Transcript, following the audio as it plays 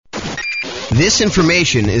This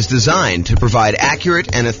information is designed to provide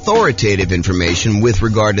accurate and authoritative information with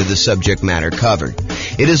regard to the subject matter covered.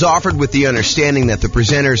 It is offered with the understanding that the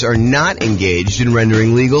presenters are not engaged in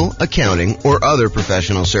rendering legal, accounting, or other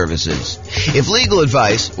professional services. If legal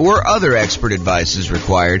advice or other expert advice is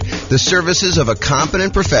required, the services of a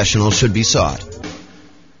competent professional should be sought.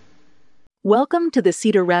 Welcome to the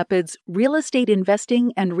Cedar Rapids Real Estate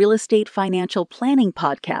Investing and Real Estate Financial Planning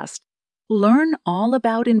Podcast. Learn all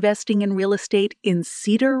about investing in real estate in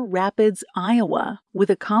Cedar Rapids, Iowa, with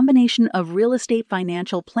a combination of real estate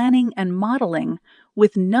financial planning and modeling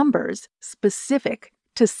with numbers specific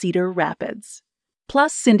to Cedar Rapids.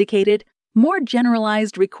 Plus syndicated, more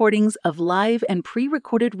generalized recordings of live and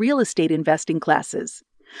pre-recorded real estate investing classes.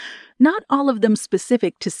 Not all of them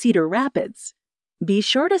specific to Cedar Rapids. Be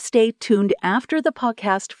sure to stay tuned after the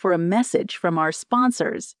podcast for a message from our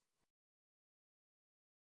sponsors.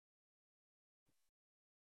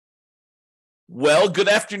 Well, good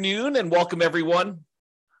afternoon and welcome everyone.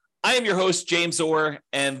 I am your host, James Orr,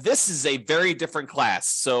 and this is a very different class.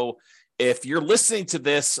 So if you're listening to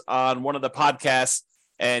this on one of the podcasts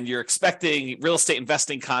and you're expecting real estate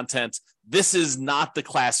investing content, this is not the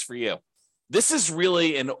class for you. This is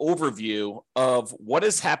really an overview of what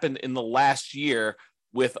has happened in the last year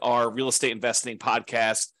with our real estate investing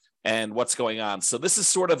podcast and what's going on. So this is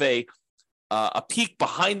sort of a peek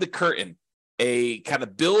behind the curtain, a kind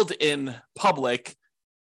of build in public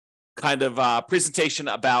kind of presentation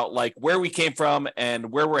about like where we came from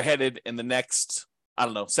and where we're headed in the next,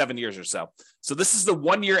 7 years or so. So this is the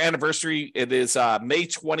 1 year anniversary. It is May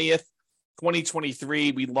 20th,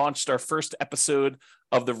 2023. We launched our first episode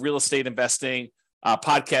of the real estate investing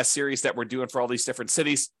podcast series that we're doing for all these different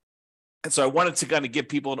cities. And so I wanted to kind of give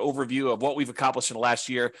people an overview of what we've accomplished in the last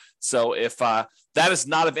year. So if that is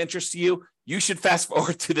not of interest to you, you should fast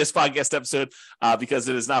forward to this podcast episode because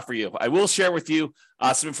it is not for you. I will share with you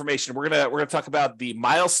some information. We're gonna talk about the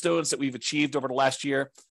milestones that we've achieved over the last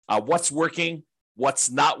year, what's working,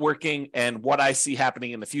 what's not working, and what I see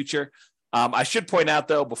happening in the future. I should point out,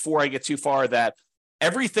 though, before I get too far, that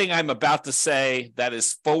everything I'm about to say that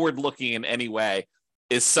is forward-looking in any way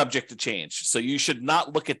is subject to change. So you should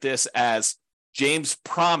not look at this as James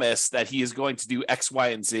promised that he is going to do X, Y,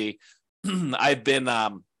 and Z. I've been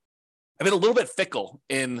a little bit fickle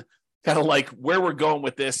in kind of like where we're going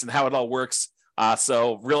with this and how it all works.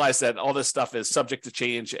 So realize that all this stuff is subject to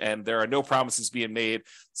change and there are no promises being made.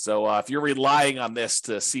 So if you're relying on this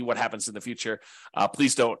to see what happens in the future,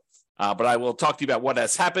 please don't. But I will talk to you about what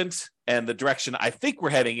has happened and the direction I think we're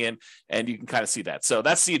heading in, and you can kind of see that. So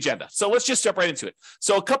that's the agenda. So let's just jump right into it.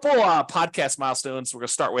 So a couple podcast milestones we're going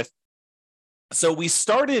to start with. So we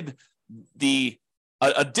started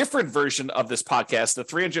a different version of this podcast, the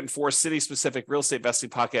 304 city-specific real estate investing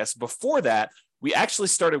podcast. Before that, we actually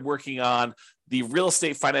started working on the real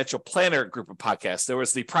estate financial planner group of podcasts. There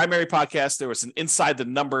was the primary podcast. There was an Inside the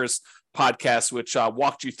Numbers podcast, which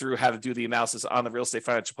walked you through how to do the analysis on the real estate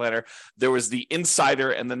financial planner. There was the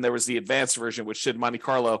Insider, and then there was the advanced version, which did Monte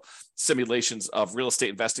Carlo simulations of real estate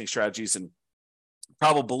investing strategies and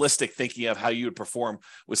probabilistic thinking of how you would perform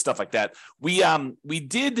with stuff like that. We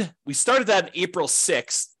started that April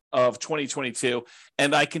 6th of 2022,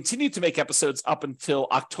 and I continued to make episodes up until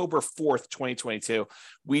October 4th, 2022.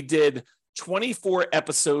 We did 24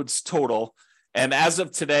 episodes total. And as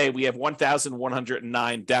of today, we have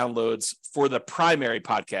 1,109 downloads for the primary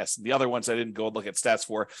podcast. The other ones I didn't go look at stats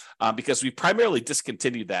for because we primarily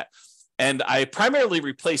discontinued that. And I primarily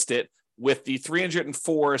replaced it with the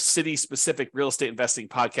 304 city-specific real estate investing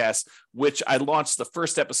podcast, which I launched the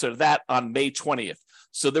first episode of that on May 20th.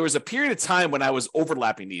 So there was a period of time when I was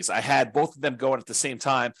overlapping these. I had both of them going at the same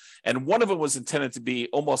time, and one of them was intended to be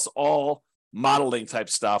almost all modeling type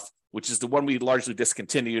stuff, which is the one we largely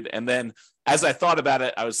discontinued. And then as I thought about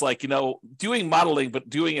it, I was like, doing modeling, but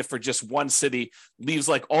doing it for just one city leaves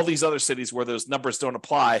like all these other cities where those numbers don't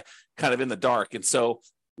apply kind of in the dark. And so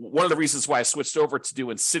one of the reasons why I switched over to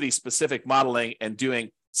doing city-specific modeling and doing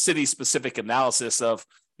city-specific analysis of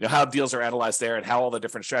how deals are analyzed there and how all the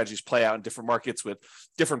different strategies play out in different markets with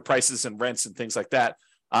different prices and rents and things like that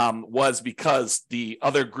was because the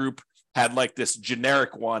other group had like this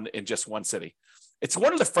generic one in just one city. It's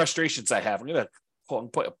one of the frustrations I have. I'm going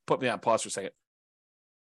to put me on pause for a second.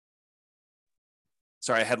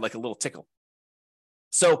 Sorry, I had like a little tickle.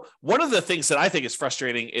 So one of the things that I think is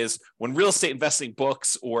frustrating is when real estate investing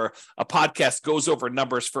books or a podcast goes over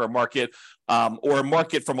numbers for a market or a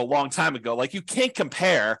market from a long time ago. Like you can't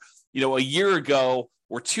compare, a year ago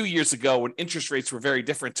or 2 years ago when interest rates were very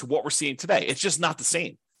different to what we're seeing today. It's just not the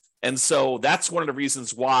same. And so that's one of the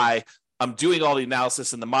reasons why I'm doing all the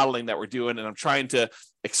analysis and the modeling that we're doing, and I'm trying to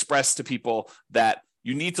express to people that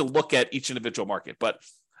you need to look at each individual market. But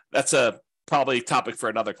that's a probably topic for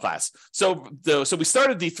another class. So we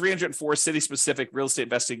started the 304 city-specific real estate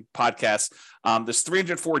investing podcast. There's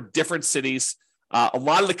 304 different cities. A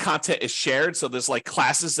lot of the content is shared. So there's like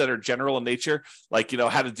classes that are general in nature, like,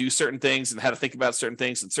 how to do certain things and how to think about certain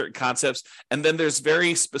things and certain concepts. And then there's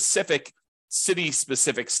very specific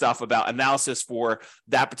city-specific stuff about analysis for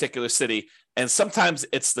that particular city. And sometimes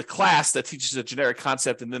it's the class that teaches a generic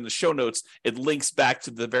concept, and then the show notes, it links back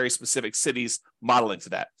to the very specific cities modeling to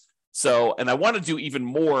that. So, and I want to do even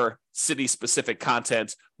more city-specific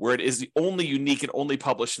content where it is the only unique and only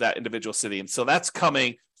published to that individual city. And so that's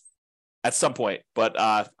coming at some point, but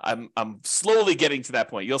I'm slowly getting to that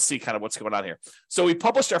point. You'll see kind of what's going on here. So we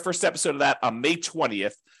published our first episode of that on May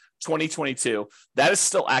 20th, 2022. That is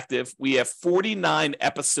still active. We have 49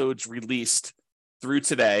 episodes released through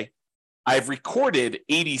today. I've recorded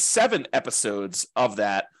 87 episodes of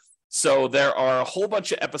that. So there are a whole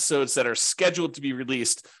bunch of episodes that are scheduled to be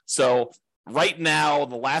released. So right now,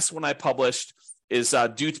 the last one I published is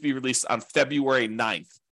due to be released on February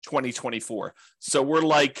 9th, 2024. So we're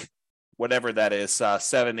like, whatever that is,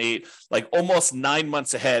 7, 8, like almost 9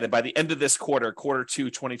 months ahead. And by the end of this quarter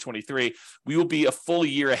 2, 2023, we will be a full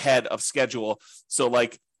year ahead of schedule. So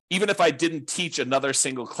like, even if I didn't teach another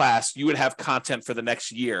single class, you would have content for the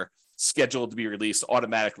next year scheduled to be released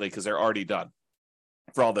automatically because they're already done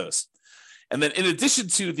for all those. And then in addition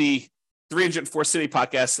to the 304 City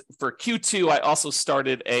podcast, for Q2, I also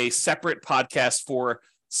started a separate podcast for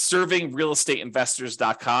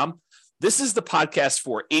servingrealestateinvestors.com. This is the podcast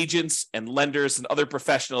for agents and lenders and other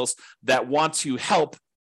professionals that want to help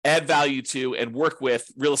add value to and work with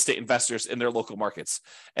real estate investors in their local markets.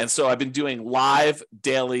 And so I've been doing live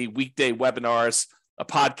daily weekday webinars, a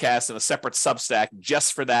podcast, and a separate Substack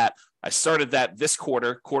just for that. I started that this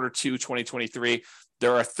quarter 2, 2023.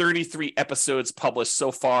 There are 33 episodes published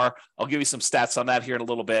so far. I'll give you some stats on that here in a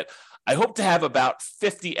little bit. I hope to have about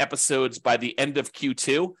 50 episodes by the end of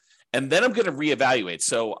Q2, and then I'm going to reevaluate.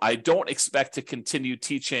 So I don't expect to continue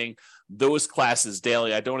teaching those classes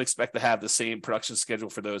daily. I don't expect to have the same production schedule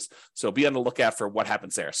for those. So be on the lookout for what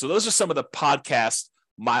happens there. So those are some of the podcast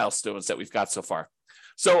milestones that we've got so far.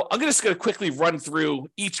 So I'm just going to quickly run through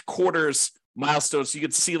each quarter's milestones so you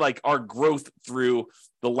can see like our growth through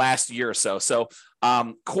the last year or so. So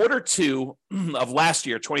quarter 2 of last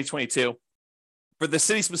year, 2022, for the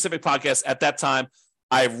city-specific podcast at that time,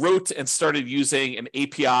 I wrote and started using an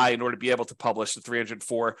API in order to be able to publish the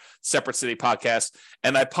 304 separate city podcasts.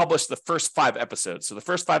 And I published the first 5 episodes. So the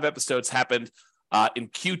first 5 episodes happened in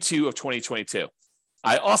Q2 of 2022.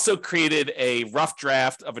 I also created a rough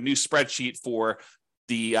draft of a new spreadsheet for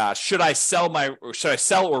the should I sell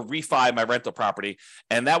or refi my rental property?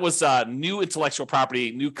 And that was new intellectual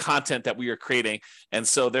property, new content that we are creating. And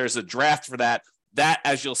so there's a draft for that. That,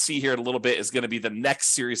 as you'll see here in a little bit, is going to be the next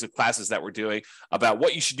series of classes that we're doing about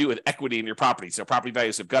what you should do with equity in your property. So property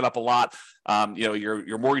values have gone up a lot.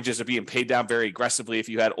 Your mortgages are being paid down very aggressively if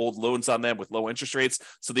you had old loans on them with low interest rates.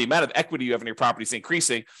 So the amount of equity you have in your property is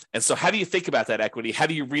increasing. And so how do you think about that equity? How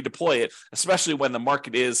do you redeploy it, especially when the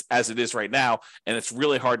market is as it is right now, and it's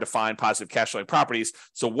really hard to find positive cash flowing properties?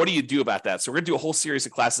 So what do you do about that? So we're going to do a whole series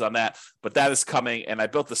of classes on that, but that is coming. And I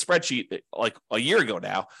built the spreadsheet like a year ago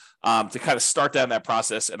now to kind of start down that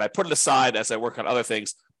process. And I put it aside as I work on other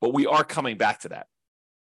things, but we are coming back to that.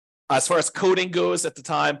 As far as coding goes at the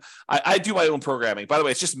time, I do my own programming. By the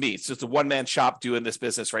way, it's just me. It's just a one-man shop doing this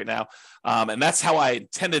business right now. And that's how I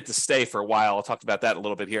intended to stay for a while. I'll talk about that a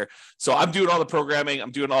little bit here. So I'm doing all the programming.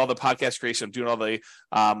 I'm doing all the podcast creation. I'm doing all the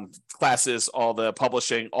classes, all the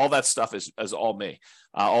publishing. All that stuff is all me.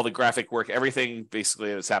 All the graphic work, everything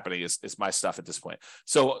basically that's happening is my stuff at this point.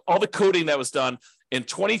 So all the coding that was done in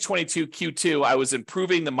 2022 Q2, I was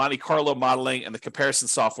improving the Monte Carlo modeling and the comparison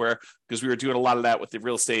software because we were doing a lot of that with the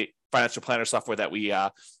real estate financial planner software that we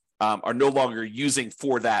are no longer using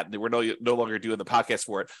for that. We're no longer doing the podcast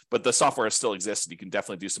for it, but the software still exists. And you can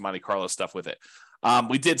definitely do some Monte Carlo stuff with it.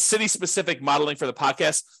 We did city-specific modeling for the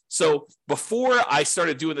podcast. So before I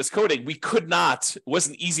started doing this coding, it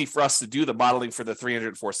wasn't easy for us to do the modeling for the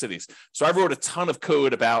 304 cities. So I wrote a ton of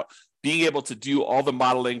code about being able to do all the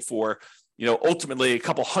modeling for, ultimately a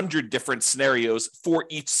couple hundred different scenarios for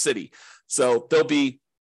each city. So there'll be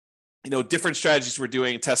different strategies we're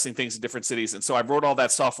doing, testing things in different cities. And so I wrote all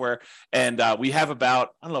that software, and we have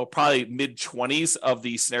about, probably mid-20s of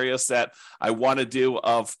the scenarios that I want to do,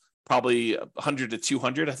 of probably 100 to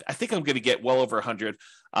 200. I think I'm going to get well over 100.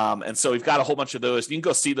 And so we've got a whole bunch of those. You can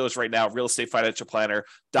go see those right now,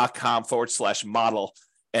 realestatefinancialplanner.com/model.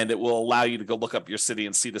 And it will allow you to go look up your city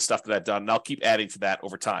and see the stuff that I've done. And I'll keep adding to that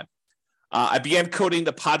over time. I began coding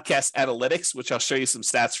the podcast analytics, which I'll show you some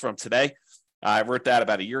stats from today. I wrote that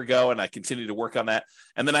about a year ago, and I continue to work on that.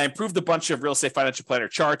 And then I improved a bunch of Real Estate Financial Planner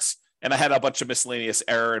charts, and I had a bunch of miscellaneous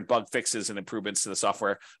error and bug fixes and improvements to the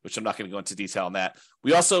software, which I'm not going to go into detail on that.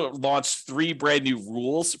 We also launched 3 brand new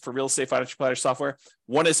rules for Real Estate Financial Planner software.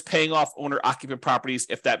 One is paying off owner-occupant properties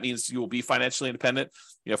if that means you will be financially independent.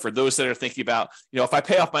 For those that are thinking about, if I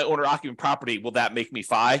pay off my owner-occupant property, will that make me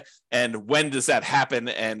FI? And when does that happen?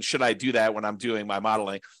 And should I do that when I'm doing my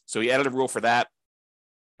modeling? So we added a rule for that.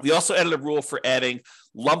 We also added a rule for adding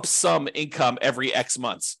lump sum income every X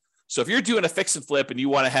months. So if you're doing a fix and flip and you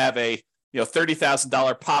want to have a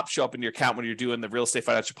 $30,000 pop show up in your account when you're doing the Real Estate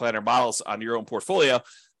Financial Planner models on your own portfolio,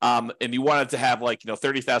 and you wanted to have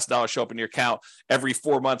 $30,000 show up in your account every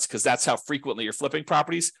 4 months because that's how frequently you're flipping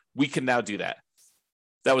properties, we can now do that.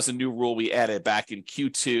 That was a new rule we added back in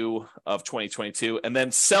Q2 of 2022. And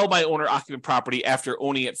then sell my owner-occupant property after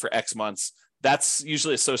owning it for X months. That's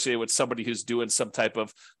usually associated with somebody who's doing some type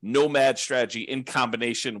of nomad strategy in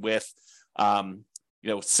combination with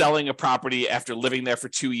selling a property after living there for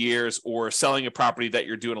 2 years, or selling a property that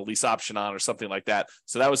you're doing a lease option on or something like that.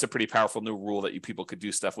 So that was a pretty powerful new rule that you people could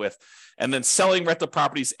do stuff with. And then selling rental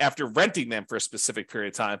properties after renting them for a specific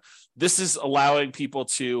period of time. This is allowing people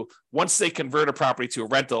to, once they convert a property to a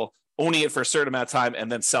rental, owning it for a certain amount of time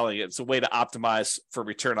and then selling it. It's a way to optimize for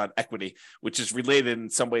return on equity, which is related in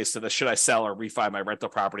some ways to the should I sell or refi my rental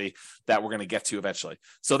property that we're going to get to eventually.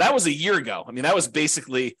 So that was a year ago. That was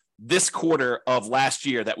basically this quarter of last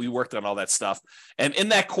year that we worked on all that stuff. And in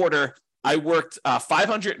that quarter, I worked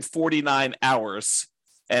 549 hours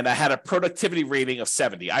and I had a productivity rating of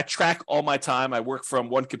 70. I track all my time. I work from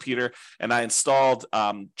one computer, and I installed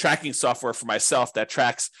tracking software for myself that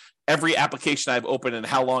tracks every application I've opened and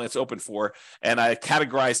how long it's open for. And I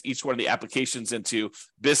categorize each one of the applications into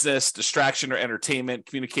business, distraction or entertainment,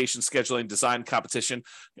 communication, scheduling, design, composition,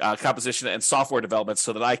 and software development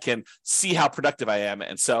so that I can see how productive I am.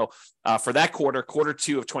 And so for that quarter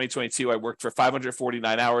 2 of 2022, I worked for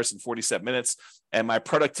 549 hours and 47 minutes, and my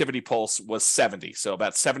productivity pulse was 70. So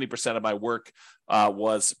about 70% of my work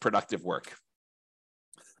was productive work.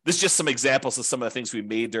 This is just some examples of some of the things we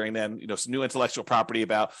made during then, some new intellectual property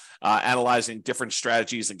about analyzing different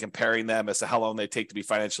strategies and comparing them as to how long they take to be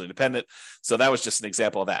financially independent. So that was just an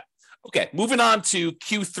example of that. Okay, moving on to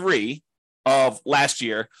Q3 of last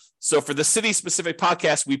year. So for the city specific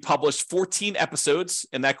podcast, we published 14 episodes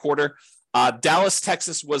in that quarter. Dallas,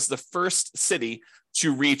 Texas was the first city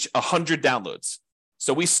to reach 100 downloads.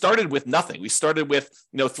 So we started with nothing. We started with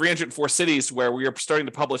 304 cities where we were starting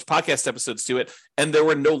to publish podcast episodes to it, and there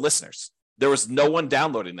were no listeners. There was no one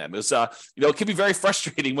downloading them. It was, it can be very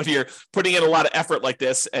frustrating when you're putting in a lot of effort like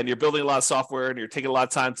this, and you're building a lot of software, and you're taking a lot of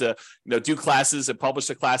time to do classes and publish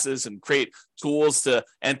the classes and create tools to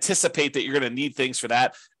anticipate that you're going to need things for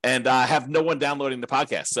that, and have no one downloading the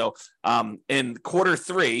podcast. So in quarter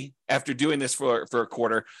 3, after doing this for a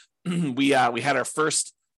quarter, we had our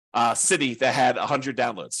first city that had 100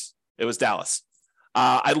 downloads. It was Dallas.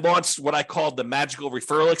 I launched what I called the magical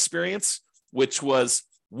referral experience, which was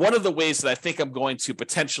one of the ways that I think I'm going to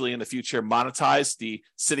potentially in the future monetize the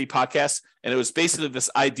city podcast. And it was basically this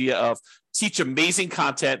idea of teach amazing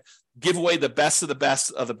content, give away the best of the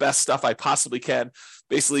best of the best stuff I possibly can,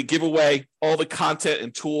 basically give away all the content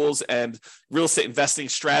and tools and real estate investing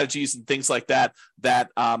strategies and things like that,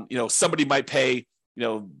 somebody might pay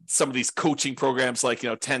some of these coaching programs like,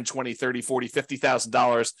 10, 20, 30, 40,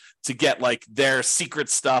 $50,000 to get like their secret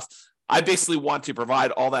stuff. I basically want to provide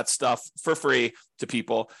all that stuff for free to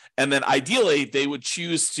people. And then ideally they would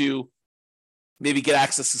choose to maybe get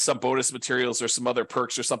access to some bonus materials or some other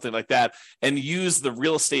perks or something like that, and use the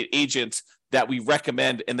real estate agent that we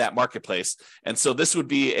recommend in that marketplace. And so this would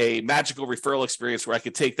be a magical referral experience where I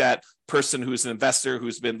could take that person who's an investor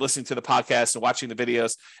who's been listening to the podcast and watching the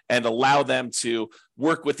videos and allow them to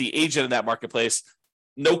work with the agent in that marketplace,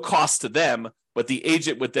 no cost to them, but the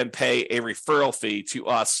agent would then pay a referral fee to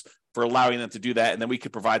us for allowing them to do that. And then we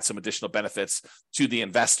could provide some additional benefits to the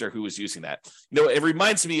investor who is using that. It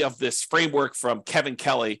reminds me of this framework from Kevin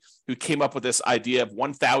Kelly, who came up with this idea of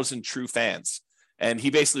 1,000 true fans. And he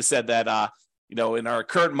basically said that, in our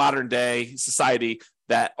current modern day society,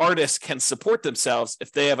 that artists can support themselves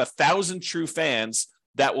if they have 1,000 true fans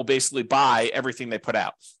that will basically buy everything they put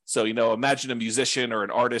out. So, imagine a musician or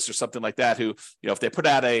an artist or something like that who, if they put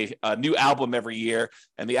out a new album every year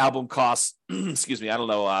and the album costs,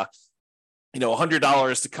 $100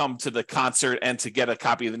 to come to the concert and to get a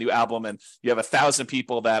copy of the new album. And you have 1,000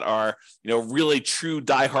 people that are, really true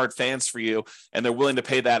diehard fans for you, and they're willing to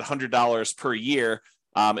pay that $100 per year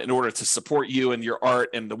in order to support you and your art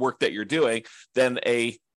and the work that you're doing. Then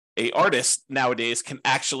a a artist nowadays can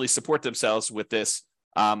actually support themselves with this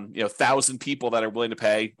 1,000 people that are willing to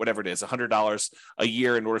pay whatever it is, $100 a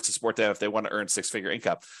year in order to support them if they want to earn six-figure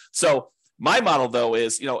income. So my model, though,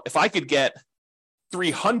 is, if I could get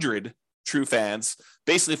 300 true fans,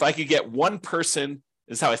 basically, if I could get one person,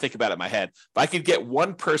 this is how I think about it in my head. If I could get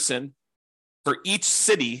one person for each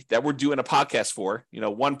city that we're doing a podcast for,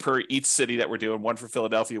 one per each city that we're doing, one for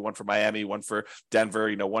Philadelphia, one for Miami, one for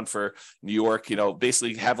Denver, one for New York,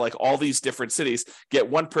 basically have like all these different cities, get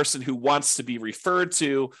one person who wants to be referred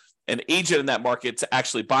to an agent in that market to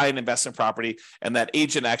actually buy an investment property, and that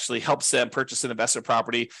agent actually helps them purchase an investment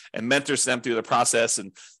property and mentors them through the process.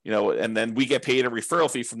 And, and then we get paid a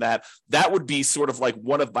referral fee from that. That would be sort of like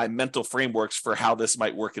one of my mental frameworks for how this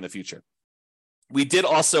might work in the future. We did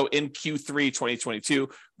also in Q3 2022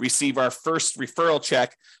 receive our first referral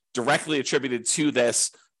check directly attributed to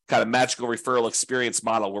this kind of magical referral experience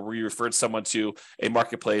model, where we referred someone to a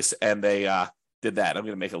marketplace and they did that. I'm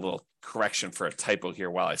going to make a little correction for a typo here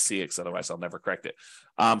while I see it, because otherwise I'll never correct it.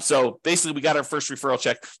 So basically, we got our first referral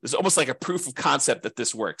check. It's almost like a proof of concept that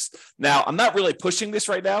this works. Now, I'm not really pushing this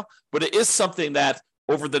right now, but it is something that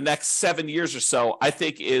over the next 7 years or so, I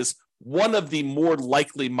think is one of the more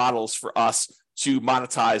likely models for us to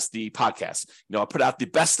monetize the podcast. I put out the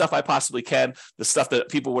best stuff I possibly can, the stuff that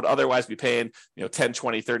people would otherwise be paying, $10,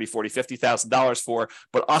 $20, $30, $40, $50,000 for,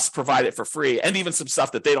 but us provide it for free, and even some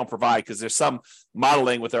stuff that they don't provide, because there's some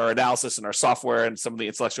modeling with our analysis and our software and some of the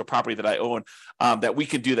intellectual property that I own that we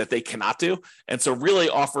can do that they cannot do. And so really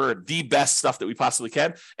offer the best stuff that we possibly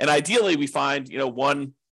can. And ideally we find,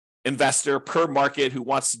 one investor per market who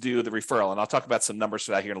wants to do the referral. And I'll talk about some numbers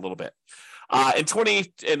for that here in a little bit. In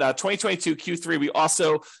 2022 Q3, we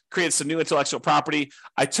also created some new intellectual property.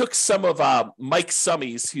 I took some of Mike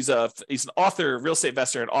Summies. He's an author, real estate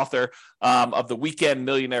investor, and author of the Weekend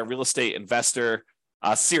Millionaire Real Estate Investor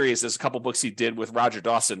series. There's a couple books he did with Roger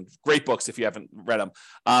Dawson. Great books if you haven't read them.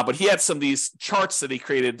 But he had some of these charts that he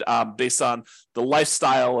created based on the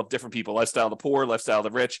lifestyle of different people, lifestyle of the poor, lifestyle of the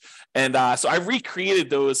rich. And so I recreated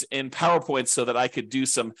those in PowerPoint so that I could do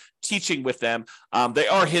some teaching with them. They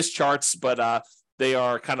are his charts, but they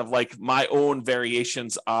are kind of like my own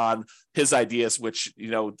variations on his ideas, which,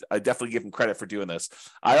 I definitely give him credit for doing this.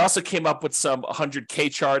 I also came up with some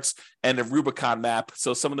 100K charts and a Rubicon map.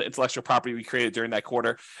 So some of the intellectual property we created during that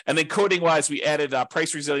quarter. And then coding wise, we added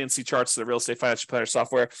price resiliency charts to the Real Estate Financial Planner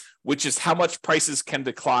software, which is how much prices can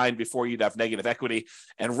decline before you'd have negative equity.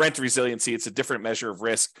 And rent resiliency, it's a different measure of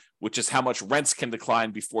risk, which is how much rents can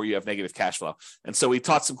decline before you have negative cash flow. And so we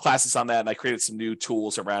taught some classes on that, and I created some new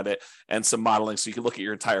tools around it and some modeling. So you can look at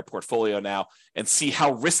your entire portfolio now and see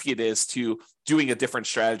how risky it is to doing a different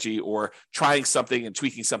strategy or trying something and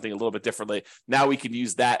tweaking something a little bit differently. Now we can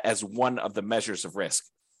use that as one of the measures of risk.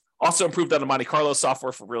 Also improved on the Monte Carlo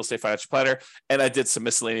software for Real Estate Financial Planner, and I did some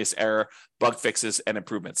miscellaneous error, bug fixes, and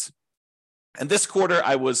improvements. And this quarter,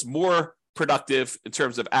 I was more productive in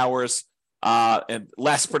terms of hours and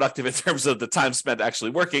less productive in terms of the time spent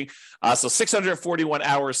actually working. So 641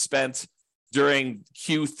 hours spent during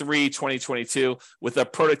Q3 2022 with a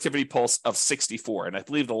productivity pulse of 64. And I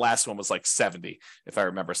believe the last one was like 70, if I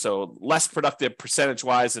remember. So less productive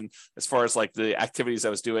percentage-wise and as far as like the activities I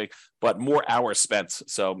was doing, but more hours spent.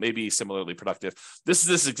 So maybe similarly productive. This is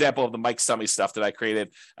this example of the Mike Summy stuff that I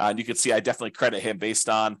created. And you can see I definitely credit him based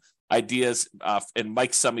on ideas in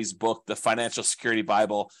Mike Summy's book, The Financial Security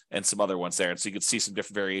Bible, and some other ones there. And so you can see some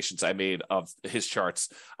different variations I made of his charts.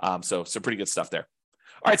 So some pretty good stuff there.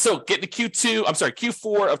 All right, so getting to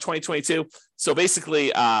Q4 of 2022. So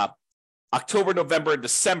basically October, November, and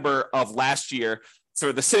December of last year.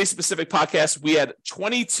 So the City Specific podcast, we had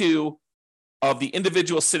 22 of the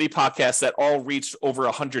individual city podcasts that all reached over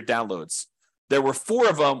 100 downloads. There were 4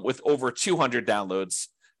 of them with over 200 downloads.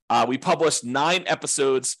 We published 9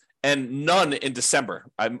 episodes and none in December.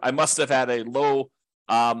 I must have had a low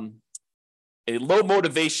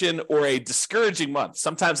motivation or a discouraging month.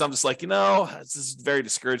 Sometimes I'm just like, this is very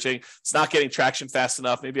discouraging. It's not getting traction fast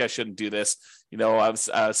enough. Maybe I shouldn't do this. I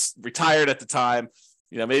was retired at the time.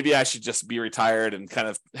 Maybe I should just be retired and kind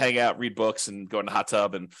of hang out, read books, and go in the hot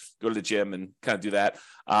tub and go to the gym and kind of do that.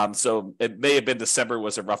 So it may have been December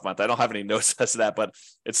was a rough month. I don't have any notes as to that, but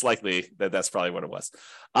it's likely that that's probably what it was.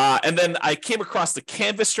 And then I came across the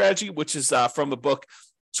Canvas strategy, which is from the book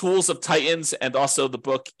Tools of Titans, and also the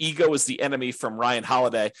book Ego is the Enemy from Ryan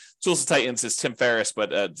Holiday. Tools of Titans is Tim Ferriss,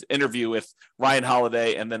 but an interview with Ryan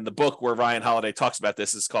Holiday. And then the book where Ryan Holiday talks about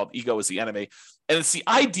this is called Ego is the Enemy. And it's the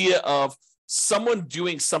idea of someone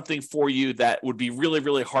doing something for you that would be really,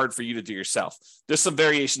 really hard for you to do yourself. There's some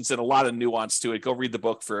variations and a lot of nuance to it. Go read the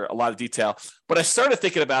book for a lot of detail. But I started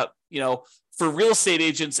thinking about, for real estate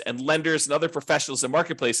agents and lenders and other professionals in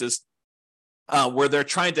marketplaces where they're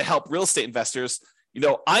trying to help real estate investors,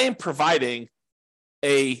 I am providing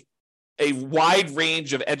a wide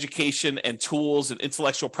range of education and tools and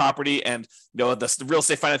intellectual property and the real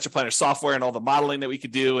estate financial planner software and all the modeling that we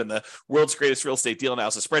could do and the world's greatest real estate deal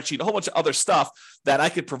analysis spreadsheet, a whole bunch of other stuff that I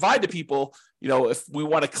could provide to people, if we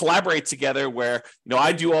want to collaborate together where,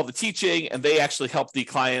 I do all the teaching and they actually help the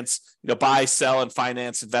clients, buy, sell, and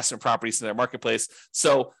finance investment properties in their marketplace.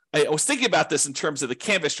 So I was thinking about this in terms of the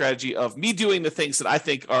Canvas strategy of me doing the things that I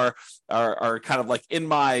think are kind of like in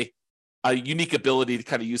my a unique ability to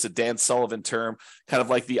kind of use a Dan Sullivan term, kind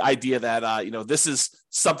of like the idea that, this is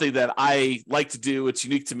something that I like to do. It's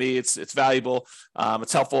unique to me. It's valuable.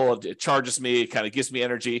 It's helpful. It charges me. It kind of gives me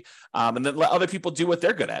energy. And then let other people do what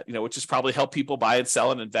they're good at, which is probably help people buy and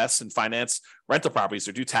sell and invest and finance rental properties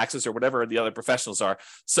or do taxes or whatever the other professionals are.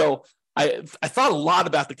 So I thought a lot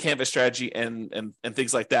about the Canvas strategy and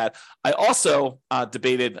things like that. I also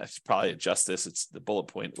debated, I should probably adjust this. It's the bullet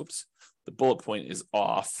point. Whoops. The bullet point is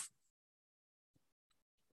off.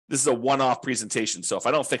 This is a one-off presentation, so if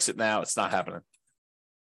I don't fix it now, it's not happening.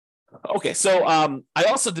 Okay, so I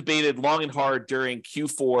also debated long and hard during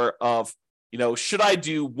Q4 of, should I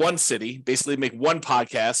do one city, basically make one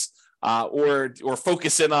podcast, or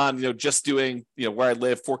focus in on, just doing, where I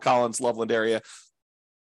live, Fort Collins, Loveland area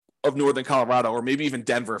of Northern Colorado, or maybe even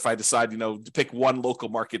Denver if I decide, to pick one local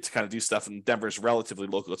market to kind of do stuff, and Denver is relatively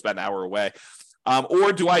local. It's about an hour away.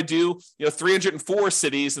 Or do I do 304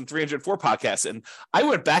 cities and 304 podcasts? And I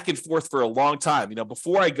went back and forth for a long time.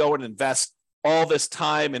 Before I go and invest all this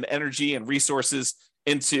time and energy and resources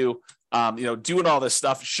into doing all this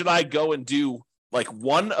stuff, should I go and do like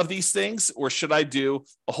one of these things, or should I do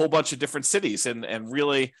a whole bunch of different cities and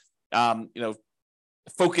really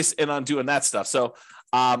focus in on doing that stuff? So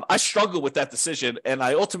I struggled with that decision, and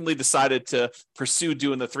I ultimately decided to pursue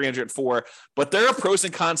doing the 304. But there are pros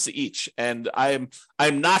and cons to each, and I'm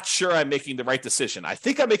not sure I'm making the right decision. I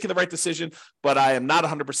think I'm making the right decision, but I am not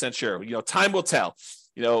 100% sure. Time will tell.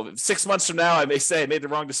 6 months from now, I may say I made the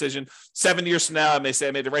wrong decision. 7 years from now, I may say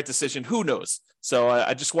I made the right decision. Who knows? So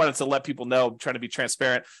I just wanted to let people know, trying to be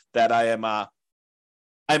transparent, that I'm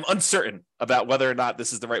uncertain about whether or not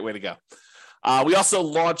this is the right way to go. We also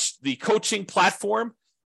launched the coaching platform.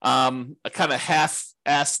 I kind of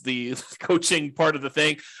half-assed the coaching part of the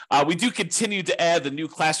thing. We do continue to add the new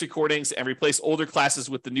class recordings and replace older classes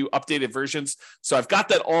with the new updated versions. So I've got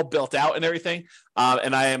that all built out and everything.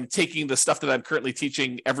 And I am taking the stuff that I'm currently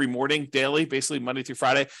teaching every morning, daily, basically Monday through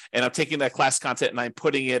Friday. And I'm taking that class content and I'm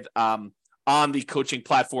putting it on the coaching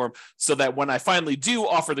platform, so that when I finally do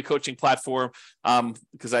offer the coaching platform,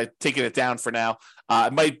 because I've taken it down for now,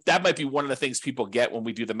 that might be one of the things people get when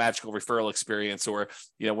we do the magical referral experience, or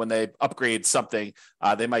when they upgrade something,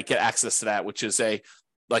 they might get access to that, which is a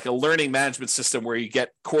learning management system where you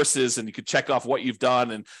get courses and you can check off what you've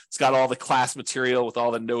done, and it's got all the class material with all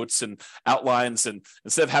the notes and outlines, and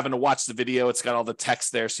instead of having to watch the video, it's got all the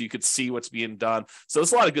text there so you could see what's being done. So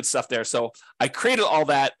there's a lot of good stuff there. So I created all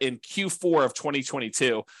that in Q4 of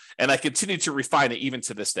 2022, and I continue to refine it even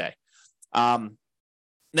to this day.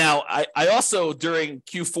 Now, I also, during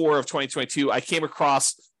Q4 of 2022, I came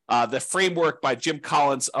across the framework by Jim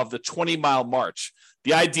Collins of the 20-mile march.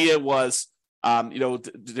 The idea was,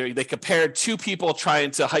 they compared two people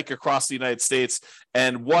trying to hike across the United States,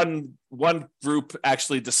 and one group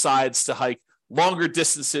actually decides to hike longer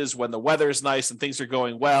distances when the weather is nice and things are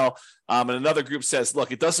going well. And another group says,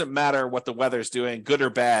 look, it doesn't matter what the weather's doing, good or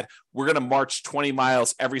bad. We're going to march 20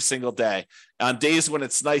 miles every single day. On days when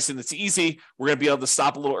it's nice and it's easy, we're going to be able to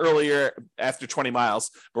stop a little earlier after 20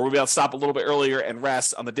 miles, but we'll be able to stop a little bit earlier and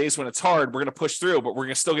rest. On the days when it's hard, we're going to push through, but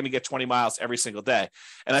we're still going to get 20 miles every single day.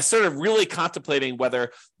 And I started really contemplating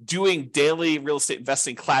whether doing daily real estate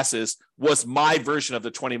investing classes was my version of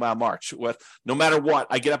the 20-mile march. With no matter what,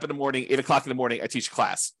 I get up in the morning, 8 o'clock in the morning, I teach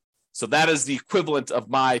class. So that is the equivalent of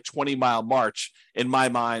my 20-mile march in my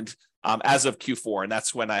mind as of Q4. And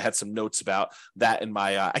that's when I had some notes about that in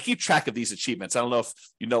my, I keep track of these achievements. I don't know if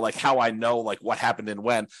you know, how I know, what happened and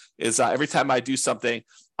when is every time I do something,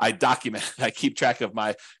 I document, I keep track of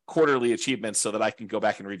my quarterly achievements so that I can go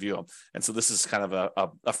back and review them. And so this is kind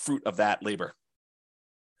of a fruit of that labor.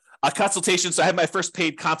 A consultation. So I had my first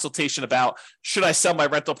paid consultation about, should I sell my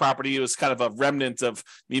rental property? It was kind of a remnant of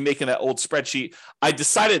me making that old spreadsheet. I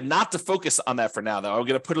decided not to focus on that for now, though. I'm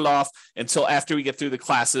going to put it off until after we get through the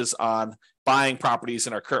classes on buying properties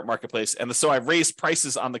in our current marketplace. And so I've raised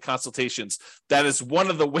prices on the consultations. That is one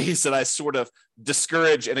of the ways that I sort of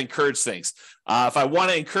discourage and encourage things. If I want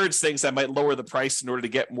to encourage things, I might lower the price in order to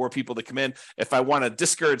get more people to come in. If I want to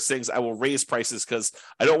discourage things, I will raise prices because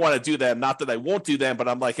I don't want to do them. Not that I won't do them, but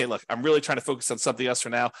I'm like, hey, look, I'm really trying to focus on something else for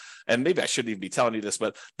now. And maybe I shouldn't even be telling you this,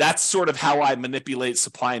 but that's sort of how I manipulate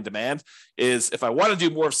supply and demand. Is if I want to do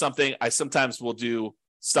more of something, I sometimes will do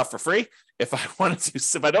stuff for free. If I don't want to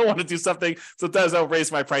do something, sometimes I'll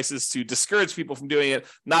raise my prices to discourage people from doing it.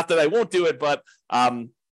 Not that I won't do it, but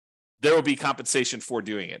there will be compensation for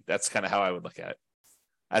doing it. That's kind of how I would look at it.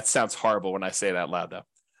 That sounds horrible when I say it out loud, though.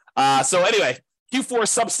 So anyway, Q4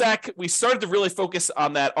 Substack, we started to really focus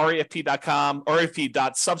on that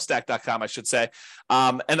refp.substack.com, I should say.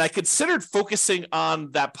 And I considered focusing on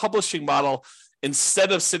that publishing model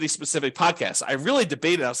instead of city-specific podcasts. I really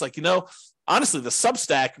debated. I was like, honestly, the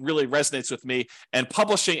Substack really resonates with me, and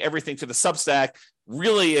publishing everything to the Substack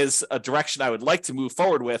really is a direction I would like to move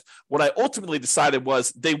forward with. What I ultimately decided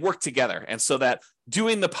was they work together. And so that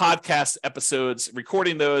doing the podcast episodes,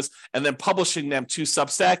 recording those, and then publishing them to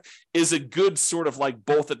Substack is a good sort of like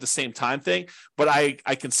both at the same time thing. But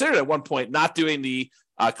I considered at one point not doing the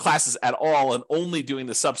classes at all and only doing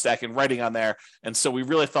the Substack and writing on there. And so we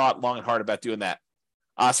really thought long and hard about doing that.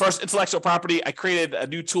 As far as intellectual property, I created a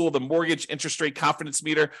new tool, the Mortgage Interest Rate Confidence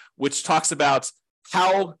Meter, which talks about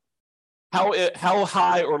how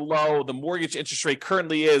high or low the mortgage interest rate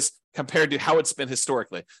currently is compared to how it's been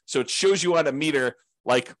historically. So it shows you on a meter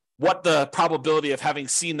like what the probability of having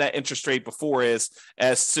seen that interest rate before is,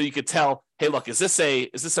 as so you could tell, hey, look, is this a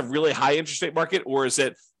really high interest rate market, or is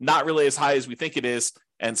it not really as high as we think it is?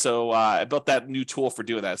 And so I built that new tool for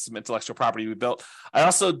doing that. Some intellectual property we built. I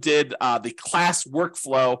also did the class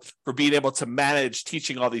workflow for being able to manage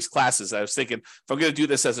teaching all these classes. I was thinking, if I'm going to do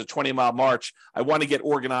this as a 20-mile march, I want to get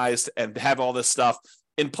organized and have all this stuff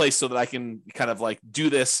in place so that I can kind of like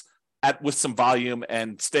do this with some volume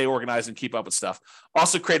and stay organized and keep up with stuff.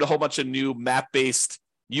 Also create a whole bunch of new map-based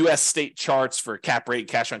U.S. state charts for cap rate,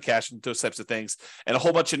 cash on cash, and those types of things, and a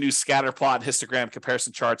whole bunch of new scatter plot, histogram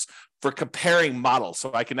comparison charts for comparing models.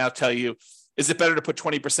 So I can now tell you, is it better to put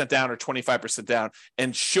 20% down or 25% down,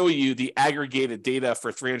 and show you the aggregated data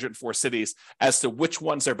for 304 cities as to which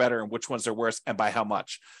ones are better and which ones are worse and by how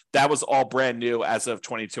much. That was all brand new as of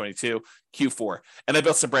 2022 Q4. And I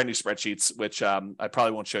built some brand new spreadsheets, which I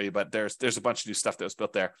probably won't show you, but there's a bunch of new stuff that was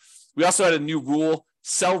built there. We also had a new rule: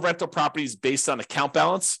 sell rental properties based on account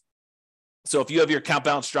balance. So if you have your account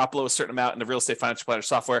balance drop below a certain amount in the Real Estate Financial Planner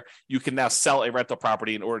software, you can now sell a rental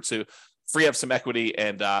property in order to free up some equity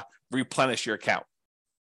and replenish your account.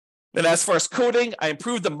 Then as far as coding, I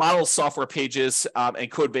improved the model software pages and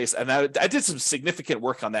code base, and I did some significant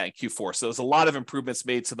work on that in Q4. So there's a lot of improvements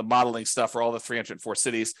made to the modeling stuff for all the 304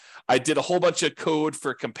 cities. I did a whole bunch of code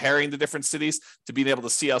for comparing the different cities to being able to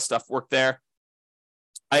see how stuff worked there.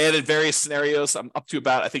 I added various scenarios. I'm up to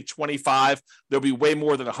about, I think, 25. There'll be way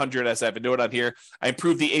more than 100 as I have a note on here. I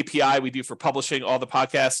improved the API we do for publishing all the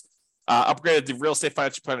podcasts. Upgraded the Real Estate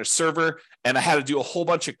Financial Planner server, and I had to do a whole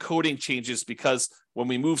bunch of coding changes because when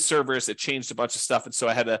we moved servers, it changed a bunch of stuff, and so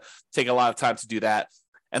I had to take a lot of time to do that.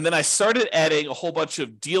 And then I started adding a whole bunch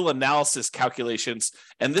of deal analysis calculations,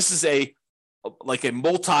 and this is a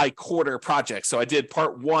multi-quarter project. So I did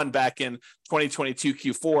part one back in 2022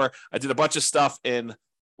 Q4. I did a bunch of stuff in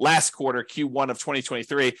last quarter, Q1 of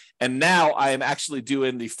 2023, and now I am actually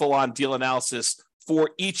doing the full-on deal analysis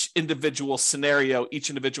for each individual scenario, each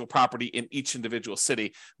individual property in each individual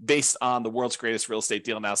city based on the world's greatest real estate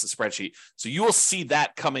deal analysis spreadsheet. So you will see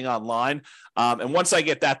that coming online. And once I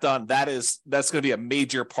get that done, that's going to be a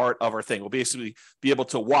major part of our thing. We'll basically be able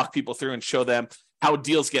to walk people through and show them how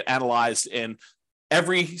deals get analyzed in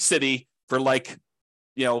every city for a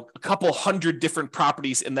couple hundred different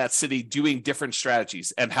properties in that city doing different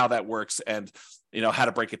strategies and how that works and, how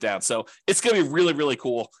to break it down. So it's going to be really, really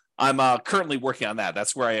cool. I'm currently working on that.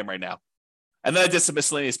 That's where I am right now. And then I did some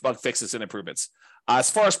miscellaneous bug fixes and improvements.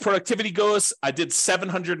 As far as productivity goes, I did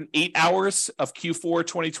 708 hours of Q4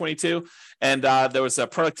 2022, and there was a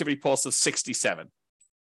productivity pulse of 67.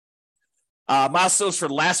 Milestones for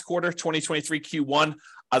last quarter, 2023 Q1.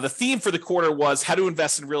 The theme for the quarter was how to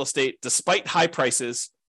invest in real estate despite high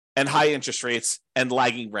prices and high interest rates and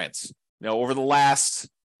lagging rents. Over the last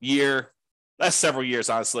several years,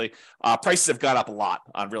 honestly, prices have gone up a lot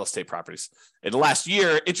on real estate properties. In the last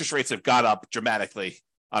year, interest rates have gone up dramatically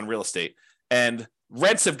on real estate, and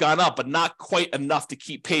rents have gone up, but not quite enough to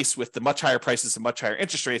keep pace with the much higher prices and much higher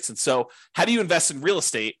interest rates. And so how do you invest in real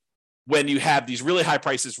estate when you have these really high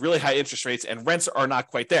prices, really high interest rates, and rents are not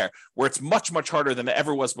quite there, where it's much, much harder than it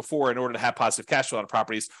ever was before in order to have positive cash flow on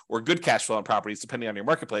properties or good cash flow on properties, depending on your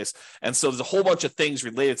marketplace. And so there's a whole bunch of things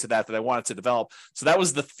related to that I wanted to develop. So that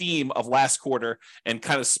was the theme of last quarter and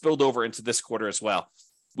kind of spilled over into this quarter as well.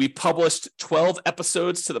 We published 12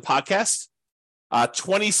 episodes to the podcast.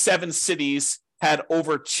 27 cities had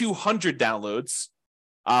over 200 downloads.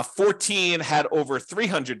 14 had over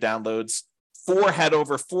 300 downloads. 4 had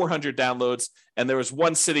over 400 downloads, and there was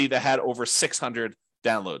one city that had over 600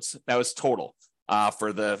 downloads. That was total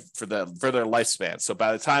for their lifespan. So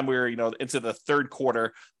by the time we were into the third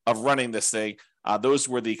quarter of running this thing, those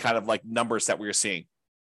were the kind of like numbers that we were seeing.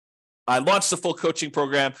 I launched the full coaching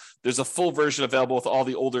program. There's a full version available with all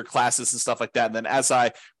the older classes and stuff like that. And then as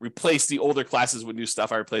I replace the older classes with new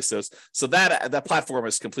stuff, I replace those. So that platform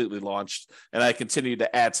is completely launched, and I continue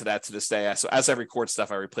to add to that to this day. So as I record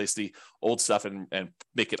stuff, I replace the old stuff and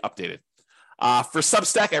make it updated. For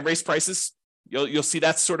Substack, I raised prices. You'll see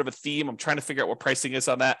that's sort of a theme. I'm trying to figure out what pricing is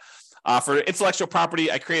on that. For intellectual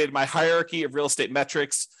property, I created my hierarchy of real estate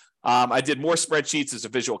metrics. I did more spreadsheets. There's a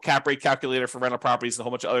visual cap rate calculator for rental properties and a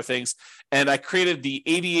whole bunch of other things. And I created the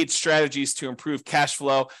 88 strategies to improve cash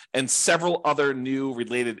flow and several other new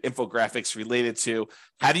related infographics related to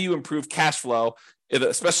how do you improve cash flow,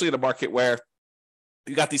 especially in a market where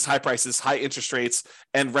you got these high prices, high interest rates,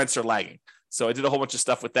 and rents are lagging. So I did a whole bunch of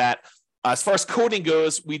stuff with that. As far as coding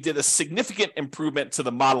goes, we did a significant improvement to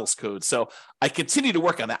the models code. So I continue to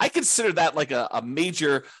work on that. I consider that like a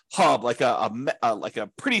major hub, like a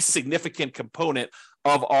pretty significant component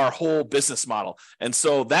of our whole business model. And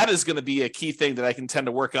so that is going to be a key thing that I can tend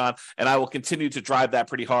to work on, and I will continue to drive that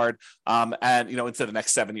pretty hard into the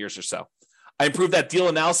next 7 years or so. I improved that deal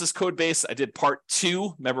analysis code base. I did part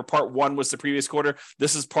 2. Remember, part 1 was the previous quarter.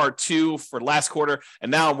 This is part 2 for last quarter.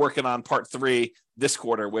 And now I'm working on part 3 this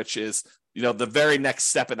quarter, which is, the very next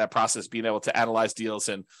step in that process, being able to analyze deals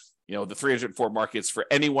and, the 304 markets for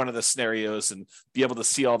any one of the scenarios and be able to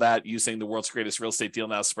see all that using the world's greatest real estate deal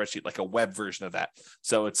analysis spreadsheet, like a web version of that.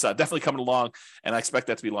 So it's definitely coming along, and I expect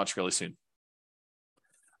that to be launched really soon.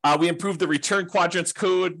 We improved the return quadrants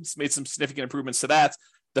code, made some significant improvements to that.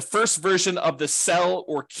 The first version of the sell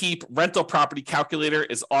or keep rental property calculator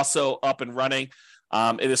is also up and running.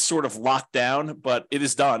 It is sort of locked down, but it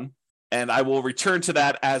is done. And I will return to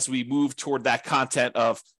that as we move toward that content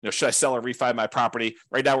of, should I sell or refi my property?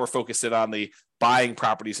 Right now, we're focusing on the buying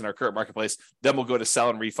properties in our current marketplace. Then we'll go to sell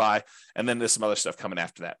and refi. And then there's some other stuff coming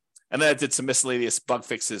after that. And then I did some miscellaneous bug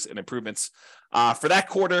fixes and improvements. For that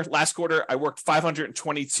quarter, last quarter, I worked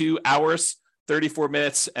 522 hours, 34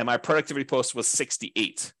 minutes, and my productivity post was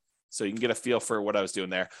 68. So you can get a feel for what I was doing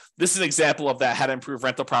there. This is an example of that, how to improve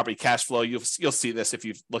rental property cash flow. You'll see this if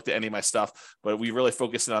you've looked at any of my stuff, but we really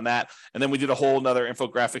focused on that. And then we did a whole nother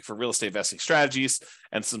infographic for real estate investing strategies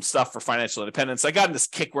and some stuff for financial independence. I got in this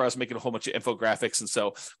kick where I was making a whole bunch of infographics, and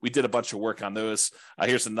so we did a bunch of work on those.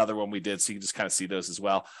 Here's another one we did, so you can just kind of see those as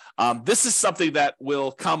well. This is something that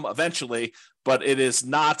will come eventually, but it is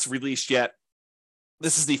not released yet.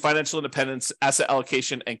 This is the financial independence, asset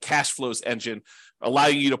allocation, and cash flows engine,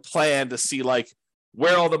 allowing you to plan to see like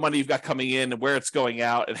where all the money you've got coming in and where it's going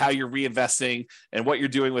out and how you're reinvesting and what you're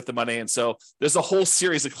doing with the money. And so there's a whole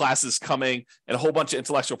series of classes coming and a whole bunch of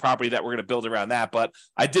intellectual property that we're going to build around that. But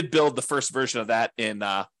I did build the first version of that in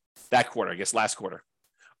that quarter, I guess last quarter.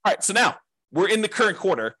 All right, so now we're in the current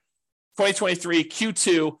quarter, 2023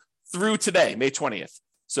 Q2 through today, May 20th.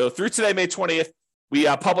 So through today, May 20th, we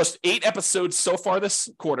published 8 episodes so far this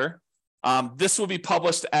quarter. This will be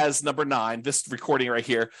published as number 9, this recording right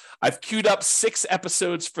here. I've queued up 6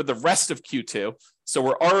 episodes for the rest of Q2. So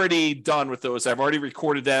we're already done with those. I've already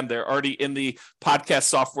recorded them. They're already in the podcast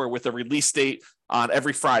software with a release date on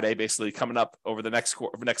every Friday, basically coming up over the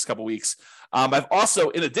next couple weeks. I've also,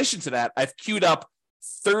 in addition to that, I've queued up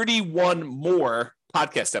 31 more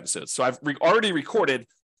podcast episodes. So I've already recorded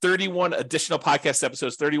 31 additional podcast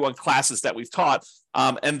episodes, 31 classes that we've taught,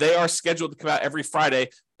 and they are scheduled to come out every Friday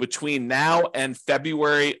between now and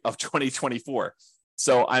February of 2024.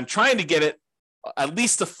 So I'm trying to get it at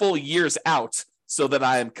least a full year's out so that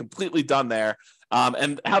I am completely done there.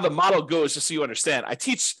 And how the model goes, just so you understand, I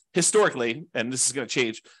teach historically, and this is going to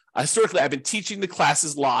change. Historically, I've been teaching the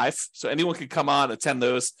classes live, so anyone can come on, attend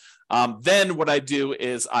those. Then what I do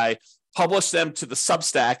is I publish them to the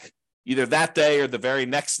Substack either that day or the very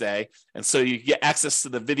next day. And so you get access to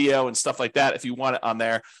the video and stuff like that if you want it on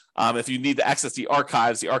there. If you need to access the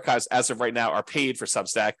archives as of right now are paid for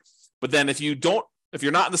Substack. But then if you're not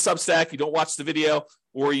in the Substack, you don't watch the video,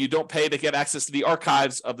 or you don't pay to get access to the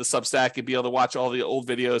archives of the Substack and be able to watch all the old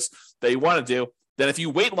videos that you want to do, then if you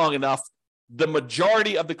wait long enough, the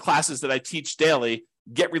majority of the classes that I teach daily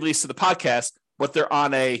get released to the podcast, but they're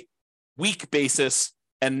on a week basis.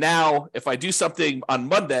 And now if I do something on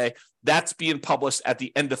Monday, that's being published at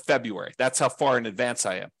the end of February. That's how far in advance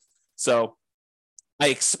I am. So I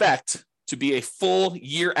expect to be a full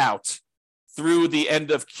year out through the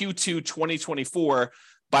end of Q2 2024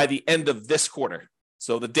 by the end of this quarter.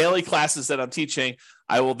 So the daily classes that I'm teaching,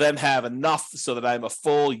 I will then have enough so that I'm a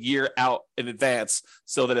full year out in advance,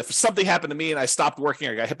 so that if something happened to me and I stopped working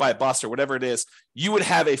or got hit by a bus or whatever it is, you would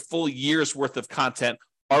have a full year's worth of content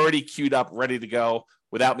already queued up, ready to go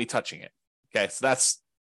without me touching it. Okay, so that's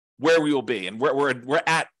where we will be. And we're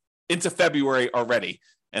at into February already.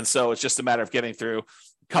 And so it's just a matter of getting through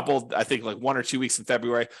a couple, I think like 1 or 2 weeks in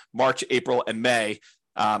February, March, April, and May,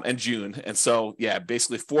 and June. And so, yeah,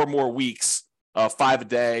 basically 4 more weeks of 5 a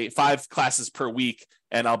day, 5 classes per week,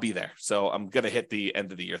 and I'll be there. So I'm going to hit the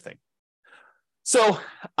end of the year thing. So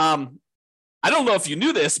I don't know if you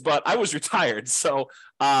knew this, but I was retired. So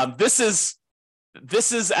this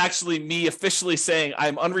is actually me officially saying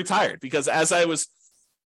I'm unretired, because as I was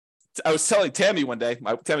telling Tammy one day,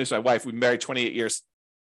 Tammy's my wife, we've been married 28 years.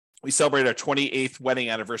 We celebrated our 28th wedding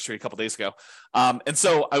anniversary a couple days ago. And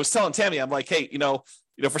so I was telling Tammy, I'm like, hey, you know,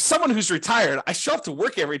 for someone who's retired, I show up to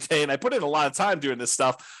work every day and I put in a lot of time doing this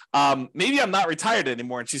stuff. Maybe I'm not retired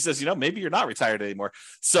anymore. And she says, maybe you're not retired anymore.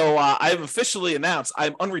 So I've officially announced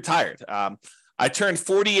I'm unretired. I turned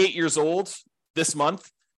 48 years old this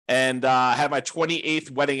month and had my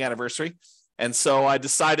 28th wedding anniversary. And so I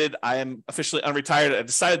decided I am officially unretired. I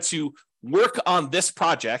decided to work on this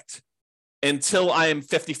project until I am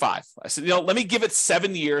 55. I said, let me give it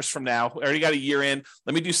 7 years from now. I already got a year in.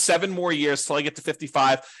 Let me do 7 more years till I get to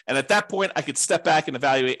 55. And at that point, I could step back and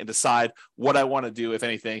evaluate and decide what I want to do, if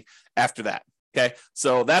anything, after that. Okay.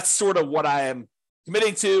 So that's sort of what I am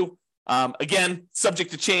committing to. Again, subject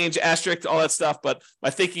to change, asterisk, all that stuff. But my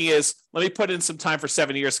thinking is, let me put in some time for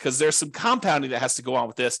 7 years, because there's some compounding that has to go on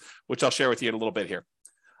with this, which I'll share with you in a little bit here.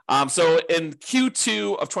 So in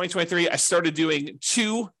Q2 of 2023, I started doing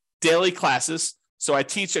 2 daily classes. So I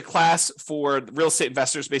teach a class for real estate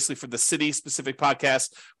investors, basically for the City Specific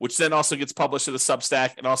podcast, which then also gets published in the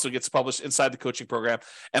Substack and also gets published inside the coaching program.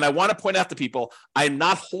 And I want to point out to people, I'm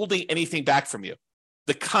not holding anything back from you.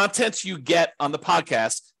 The content you get on the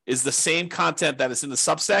podcast is the same content that is in the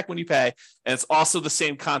Substack when you pay, and it's also the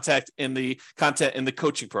same content in the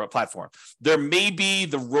coaching platform. There may be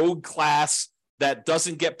the rogue class that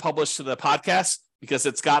doesn't get published to the podcast because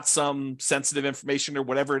it's got some sensitive information or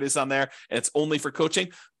whatever it is on there, and it's only for coaching.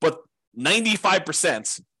 But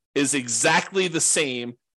 95% is exactly the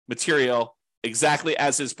same material, exactly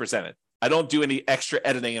as is presented. I don't do any extra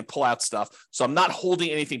editing and pull out stuff. So I'm not holding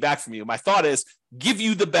anything back from you. My thought is give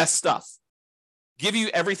you the best stuff, give you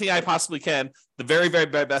everything I possibly can, the very, very,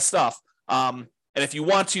 very best stuff. And if you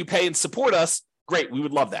want to pay and support us, great. We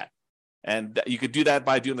would love that. And you could do that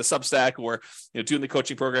by doing the Substack or doing the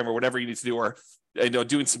coaching program or whatever you need to do, or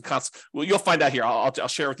doing some well, you'll find out here. I'll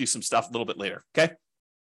share with you some stuff a little bit later.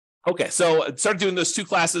 Okay. So I started doing those 2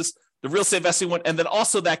 classes, the real estate investing one, and then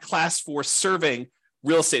also that class for serving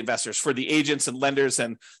real estate investors, for the agents and lenders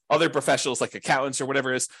and other professionals like accountants or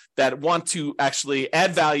whatever it is that want to actually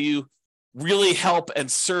add value, really help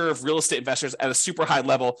and serve real estate investors at a super high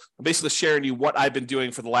level. I'm basically sharing you what I've been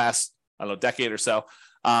doing for the last, decade or so,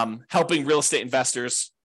 helping real estate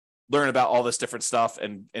investors learn about all this different stuff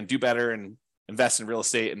and do better and invest in real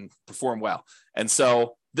estate and perform well. And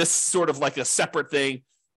so this is sort of like a separate thing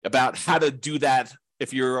about how to do that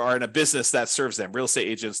if you are in a business that serves them, real estate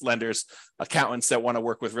agents, lenders, accountants that want to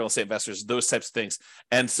work with real estate investors, those types of things.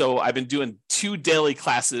 And so I've been doing 2 daily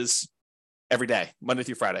classes every day, Monday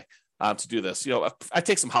through Friday, to do this. I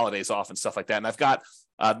take some holidays off and stuff like that. And I've got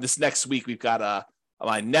this next week, we've got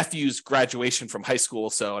my nephew's graduation from high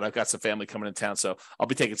school. And I've got some family coming in town. So I'll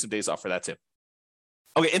be taking some days off for that too.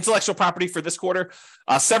 Okay, intellectual property for this quarter,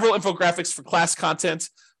 several infographics for class content,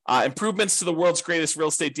 improvements to the world's greatest real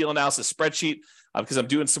estate deal analysis spreadsheet, because I'm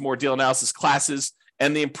doing some more deal analysis classes,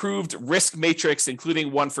 and the improved risk matrix,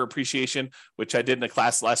 including one for appreciation, which I did in a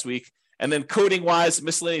class last week. And then coding wise,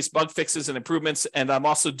 miscellaneous bug fixes and improvements. And I'm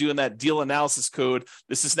also doing that deal analysis code.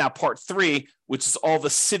 This is now part 3, which is all the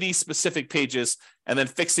City specific pages, and then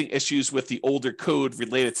fixing issues with the older code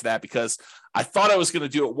related to that, because I thought I was going to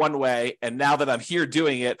do it one way. And now that I'm here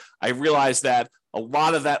doing it, I realized that a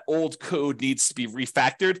lot of that old code needs to be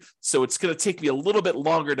refactored. So it's going to take me a little bit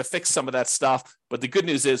longer to fix some of that stuff. But the good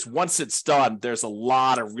news is once it's done, there's a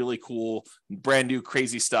lot of really cool, brand new,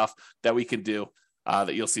 crazy stuff that we can do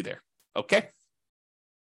that you'll see there. Okay.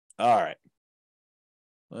 All right.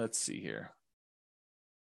 Let's see here.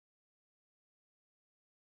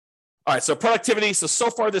 All right, so productivity. So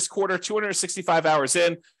far this quarter, 265 hours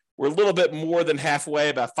in. We're a little bit more than halfway,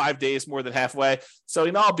 about 5 days more than halfway. So,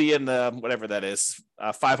 I'll be in the, whatever that is,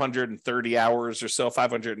 530 hours or so,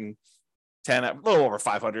 510, a little over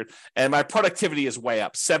 500. And my productivity is way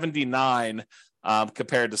up, 79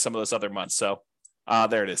 compared to some of those other months. So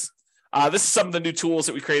there it is. This is some of the new tools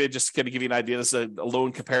that we created, just to kind of give you an idea. This is a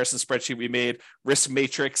loan comparison spreadsheet we made, risk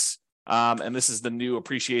matrix. And this is the new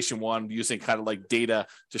appreciation one, using kind of like data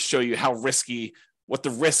to show you how risky, what the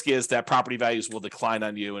risk is that property values will decline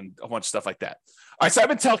on you, and a bunch of stuff like that. All right, so I've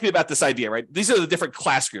been telling you about this idea, right? These are the different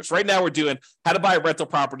class groups. Right now we're doing how to buy a rental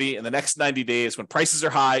property in the next 90 days when prices are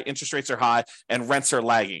high, interest rates are high, and rents are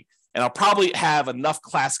lagging. And I'll probably have enough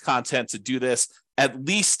class content to do this at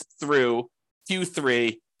least through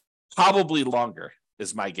Q3, probably longer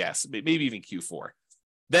is my guess, maybe even Q4.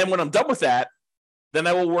 Then when I'm done with that, then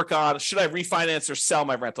I will work on, should I refinance or sell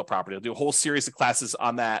my rental property? I'll do a whole series of classes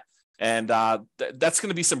on that. And that's going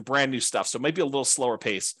to be some brand new stuff. So maybe a little slower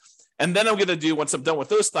pace. And then I'm going to do, once I'm done with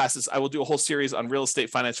those classes, I will do a whole series on real estate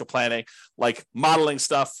financial planning, like modeling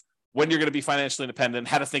stuff, when you're going to be financially independent,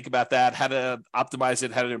 how to think about that, how to optimize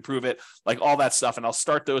it, how to improve it, like all that stuff. And I'll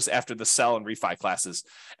start those after the sell and refi classes.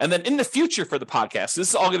 And then in the future for the podcast, this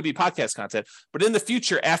is all going to be podcast content, but in the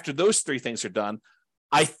future, after those 3 things are done,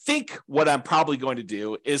 I think what I'm probably going to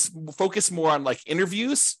do is focus more on like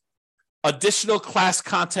interviews, additional class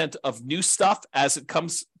content of new stuff as it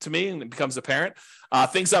comes to me and it becomes apparent,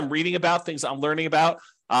 things I'm reading about, things I'm learning about,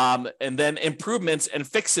 and then improvements and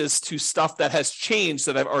fixes to stuff that has changed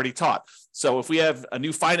that I've already taught. So if we have a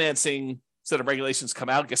new financing set of regulations come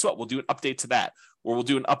out, guess what? We'll do an update to that, or we'll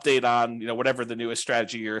do an update on, whatever the newest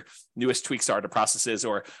strategy or newest tweaks are to processes,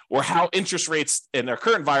 or how interest rates in our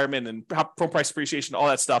current environment and how home price appreciation, all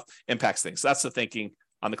that stuff impacts things. So that's the thinking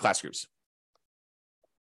on the class groups.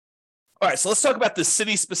 All right, so let's talk about the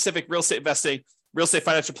city-specific real estate investing, real estate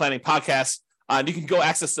financial planning podcast. And you can go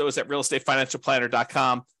access those at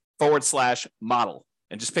realestatefinancialplanner.com/model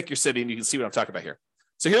and just pick your city and you can see what I'm talking about here.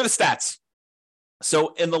 So here are the stats.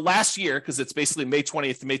 So in the last year, because it's basically May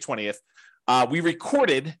 20th to May 20th, we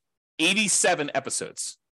recorded 87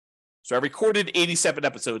 episodes. So I recorded 87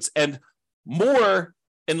 episodes, and more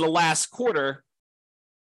in the last quarter,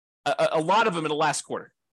 a lot of them in the last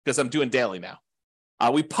quarter, because I'm doing daily now.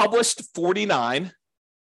 We published 49.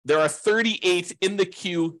 There are 38 in the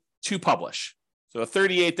queue to publish. So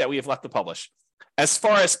 38 that we have left to publish. As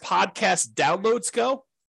far as podcast downloads go,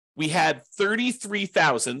 we had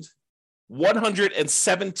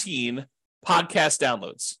 33,117 podcast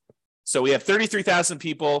downloads. So we have 33,000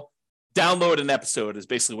 people download an episode is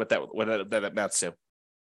basically what that amounts to.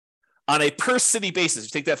 On a per city basis, you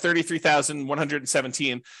take that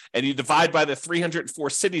 33,117 and you divide by the 304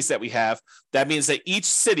 cities that we have, that means that each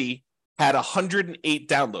city had 108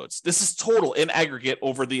 downloads. This is total in aggregate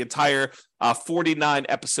over the entire 49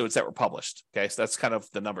 episodes that were published. Okay, so that's kind of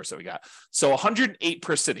the numbers that we got. So 108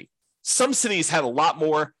 per city. Some cities had a lot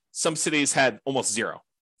more. Some cities had almost zero.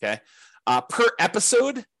 Okay, per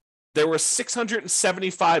episode, there were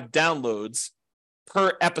 675 downloads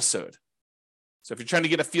per episode. So if you're trying to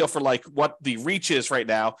get a feel for like what the reach is right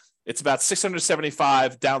now, it's about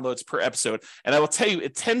 675 downloads per episode. And I will tell you,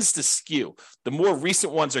 it tends to skew. The more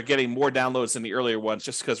recent ones are getting more downloads than the earlier ones,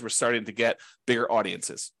 just because we're starting to get bigger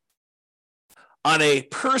audiences. On a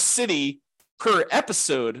per city, per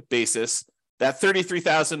episode basis, that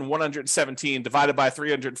 33,117 divided by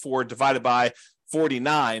 304 divided by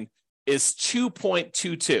 49 is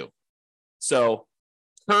 2.22. So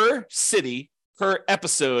per city, per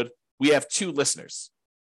episode, we have 2 listeners.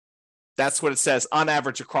 That's what it says on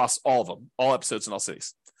average across all of them, all episodes in all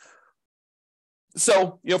cities.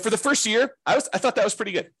 So, for the first year, I thought that was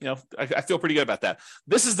pretty good. I feel pretty good about that.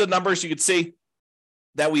 This is the numbers you could see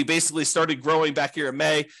that we basically started growing back here in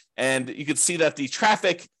May. And you can see that the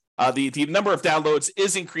traffic, the number of downloads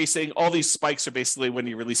is increasing. All these spikes are basically when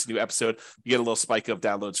you release a new episode, you get a little spike of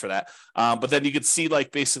downloads for that. But then you can see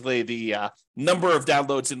like basically the number of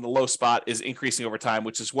downloads in the low spot is increasing over time,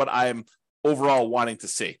 which is what I'm overall wanting to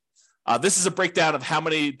see. This is a breakdown of how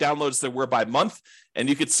many downloads there were by month. And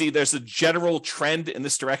you can see there's a general trend in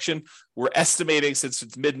this direction. We're estimating, since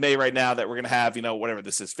it's mid-May right now, that we're going to have, whatever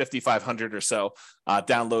this is, 5,500 or so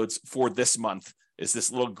downloads for this month. Is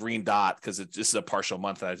this little green dot, because this is a partial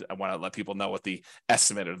month. I want to let people know what the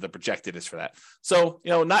estimate or the projected is for that. So,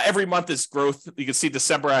 not every month is growth. You can see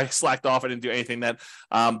December, I slacked off. I didn't do anything then.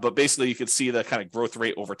 But basically, you can see the kind of growth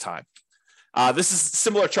rate over time. This is a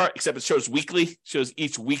similar chart, except it shows weekly, shows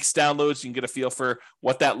each week's downloads. You can get a feel for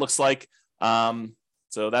what that looks like.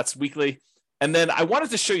 So that's weekly. And then I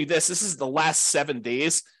wanted to show you this. This is the last 7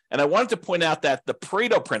 days. And I wanted to point out that the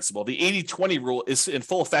Pareto principle, the 80-20 rule, is in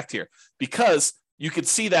full effect here, because you can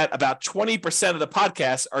see that about 20% of the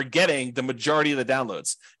podcasts are getting the majority of the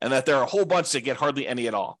downloads, and that there are a whole bunch that get hardly any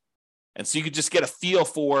at all. And so you could just get a feel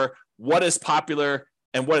for what is popular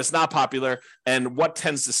and what is not popular and what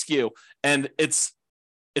tends to skew. And it's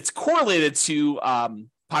correlated to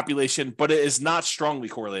population, but it is not strongly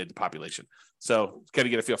correlated to population. So got to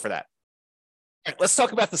get a feel for that. All right, let's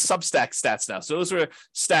talk about the Substack stats now. So those were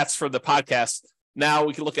stats for the podcast. Now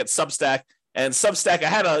we can look at Substack. And Substack, I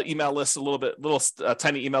had an email list,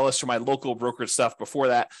 tiny email list for my local brokerage stuff before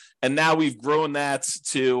that. And now we've grown that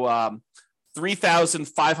to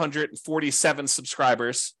 3,547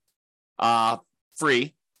 subscribers,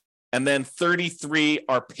 free, and then 33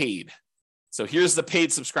 are paid. So here's the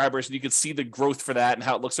paid subscribers, and you can see the growth for that and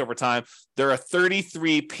how it looks over time. There are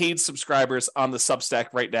 33 paid subscribers on the Substack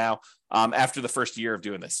right now after the first year of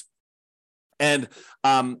doing this. And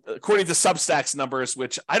according to Substack's numbers,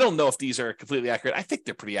 which I don't know if these are completely accurate, I think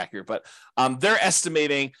they're pretty accurate, but they're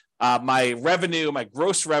estimating my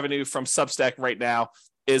gross revenue from Substack right now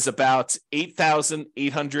is about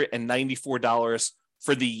 $8,894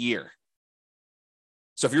 for the year.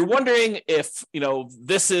 So if you're wondering if,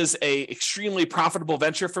 this is a extremely profitable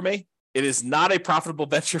venture for me, it is not a profitable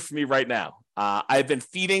venture for me right now. I've been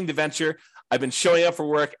feeding the venture. I've been showing up for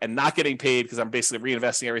work and not getting paid because I'm basically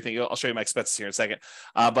reinvesting everything. I'll show you my expenses here in a second.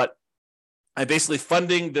 But I'm basically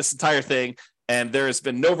funding this entire thing, and there has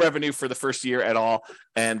been no revenue for the first year at all.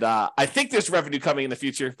 And I think there's revenue coming in the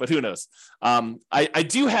future, but who knows? I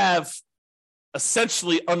do have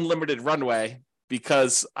essentially unlimited runway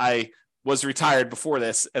because I was retired before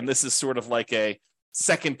this, and this is sort of like a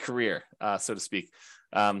second career, so to speak.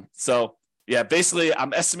 So yeah, basically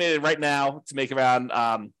I'm estimated right now to make around,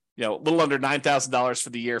 a little under $9,000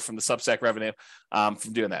 for the year from the Substack revenue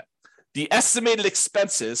from doing that. The estimated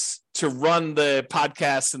expenses to run the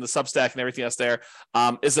podcast and the Substack and everything else there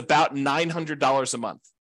is about $900 a month,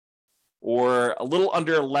 or a little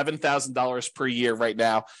under $11,000 per year right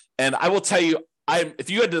now. And I will tell you,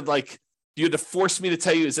 if you had to force me to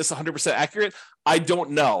tell you, is this 100% accurate? I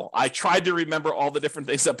don't know. I tried to remember all the different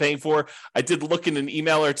things I'm paying for. I did look in an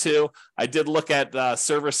email or two. I did look at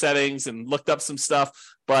server settings and looked up some stuff,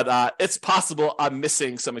 but it's possible I'm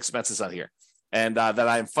missing some expenses on here, and that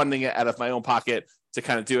I'm funding it out of my own pocket to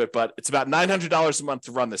kind of do it. But it's about $900 a month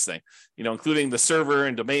to run this thing, including the server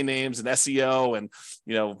and domain names and SEO and,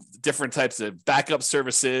 different types of backup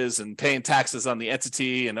services and paying taxes on the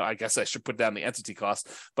entity. And I guess I should put down the entity cost,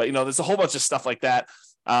 but there's a whole bunch of stuff like that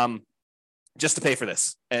just to pay for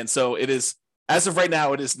this. And so it is, as of right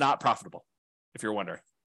now, it is not profitable, if you're wondering.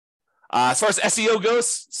 As far as SEO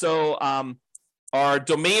goes, so our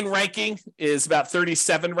domain ranking is about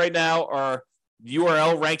 37 right now. Our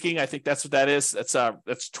URL ranking, I think that's what that is.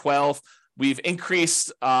 That's 12. We've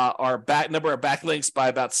increased our number of backlinks by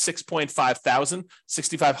about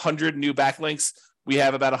 6,500 new backlinks. We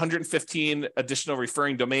have about 115 additional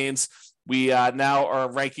referring domains. We now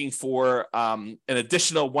are ranking for an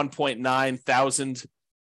additional 1.9 thousand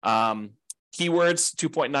keywords,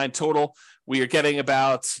 2.9 total. We are getting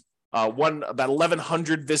about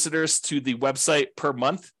 1,100 visitors to the website per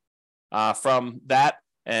month from that.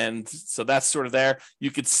 And so that's sort of there.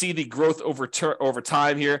 You could see the growth over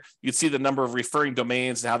time here. You can see the number of referring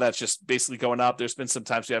domains and how that's just basically going up. There's been some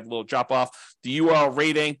times we have a little drop off. The URL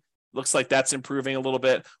rating looks like that's improving a little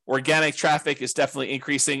bit. Organic traffic is definitely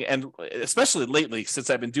increasing. And especially lately,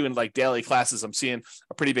 since I've been doing like daily classes, I'm seeing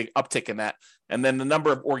a pretty big uptick in that. And then the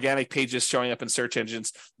number of organic pages showing up in search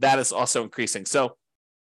engines, that is also increasing. So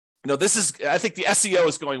I think the SEO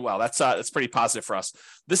is going well. That's pretty positive for us.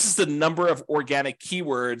 This is the number of organic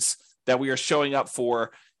keywords that we are showing up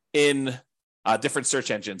for in different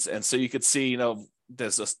search engines. And so you could see,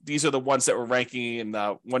 these are the ones that we're ranking in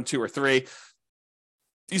 1, 2, or 3.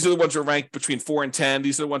 These are the ones we're ranked between 4 and 10.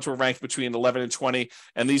 These are the ones we're ranked between 11 and 20.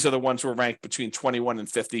 And these are the ones we're ranked between 21 and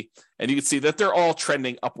 50. And you can see that they're all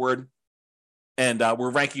trending upward. And we're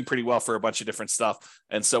ranking pretty well for a bunch of different stuff.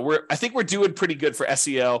 And so I think we're doing pretty good for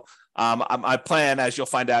SEO. My plan, as you'll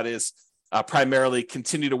find out, is primarily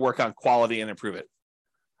continue to work on quality and improve it.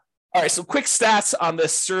 All right, so quick stats on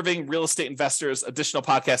this Serving Real Estate Investors additional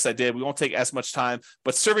podcast I did. We won't take as much time,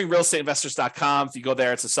 but servingrealestateinvestors.com. If you go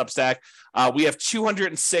there, it's a Substack. We have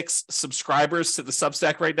 206 subscribers to the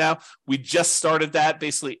Substack right now. We just started that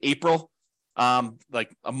basically April,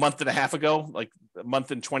 like a month and a half ago, like a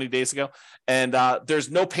month and 20 days ago. And there's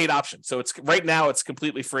no paid option. So right now it's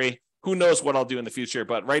completely free. Who knows what I'll do in the future,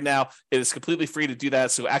 but right now it is completely free to do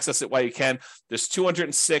that. So access it while you can. There's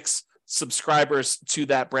 206 subscribers to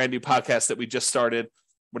that brand new podcast that we just started.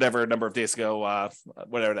 whatever number of days ago,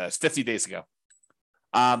 whatever that is, 50 days ago.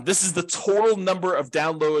 This is the total number of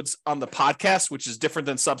downloads on the podcast, which is different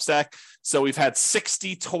than Substack. So we've had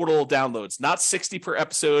 60 total downloads, not 60 per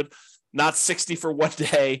episode, not 60 for one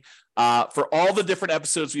day. For all the different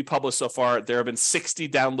episodes we published so far, there have been 60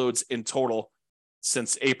 downloads in total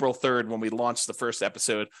since April 3rd, when we launched the first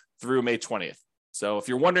episode, through May 20th. So if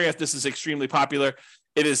you're wondering if this is extremely popular,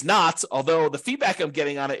 it is not, although the feedback I'm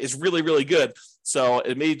getting on it is really, really good. So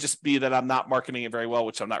it may just be that I'm not marketing it very well,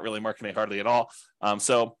 which I'm not really marketing hardly at all.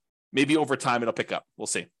 So maybe over time it'll pick up. We'll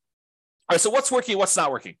see. All right, so what's working, what's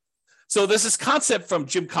not working? So there's this concept from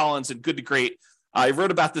Jim Collins in Good to Great. I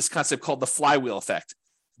wrote about this concept called the flywheel effect.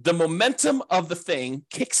 The momentum of the thing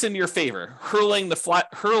kicks in your favor, hurling the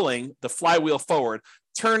flywheel forward,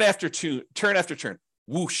 turn after turn,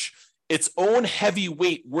 whoosh, its own heavy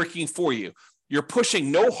weight working for you. You're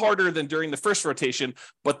pushing no harder than during the first rotation,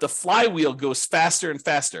 but the flywheel goes faster and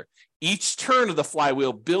faster. Each turn of the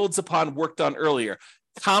flywheel builds upon work done earlier,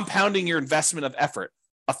 compounding your investment of effort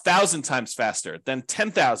 1,000 times faster, then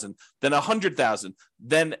 10,000, then 100,000,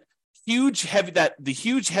 then the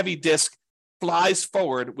huge heavy disc flies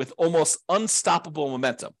forward with almost unstoppable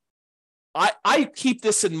momentum. I keep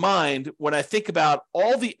this in mind when I think about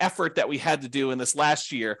all the effort that we had to do in this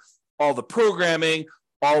last year, all the programming,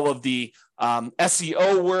 all of the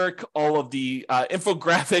SEO work, all of the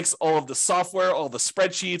infographics, all of the software, all the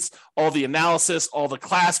spreadsheets, all the analysis, all the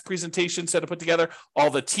class presentations that I put together,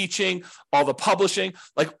 all the teaching, all the publishing,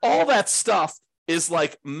 like all that stuff is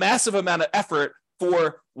like massive amount of effort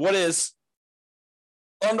for what is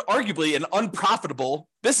arguably an unprofitable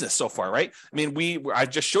business so far, right? I mean, I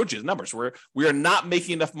just showed you the numbers. We are not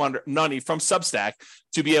making enough money from Substack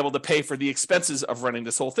to be able to pay for the expenses of running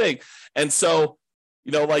this whole thing. And so,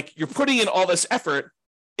 like you're putting in all this effort,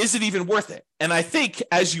 is it even worth it? And I think,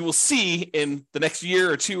 as you will see in the next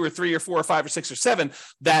year or 2 or 3 or 4 or 5 or 6 or 7,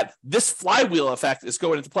 that this flywheel effect is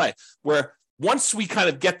going into play, where once we kind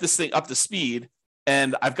of get this thing up to speed,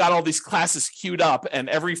 and I've got all these classes queued up, and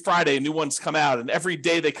every Friday new ones come out, and every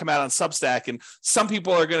day they come out on Substack, and some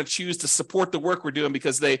people are going to choose to support the work we're doing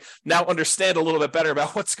because they now understand a little bit better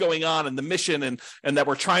about what's going on and the mission, and that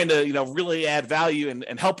we're trying to really add value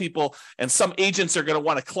and help people. And some agents are going to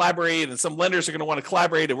want to collaborate, and some lenders are going to want to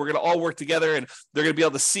collaborate, and we're going to all work together, and they're going to be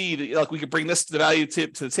able to see that, like, we could bring this to the value to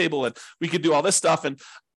the table, and we could do all this stuff. And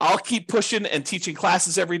I'll keep pushing and teaching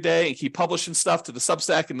classes every day and keep publishing stuff to the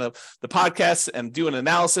Substack and the podcasts and doing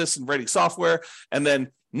analysis and writing software. And then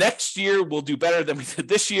next year we'll do better than we did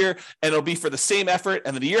this year, and it'll be for the same effort.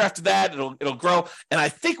 And then the year after that, it'll grow. And I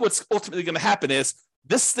think what's ultimately going to happen is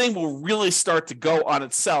this thing will really start to go on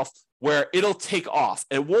itself, where it'll take off.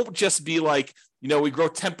 It won't just be like, we grow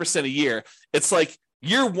 10% a year. It's like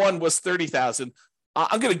year one was 30,000.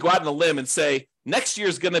 I'm going to go out on a limb and say next year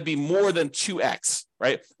is going to be more than 2x,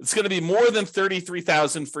 right? It's going to be more than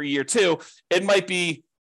 33,000 for year 2. It might be,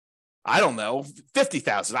 I don't know,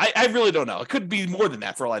 50,000. I really don't know. It could be more than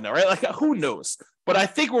that for all I know, right? Like, who knows? But I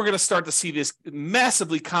think we're going to start to see this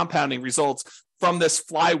massively compounding results from this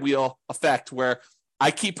flywheel effect, where I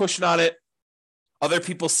keep pushing on it. Other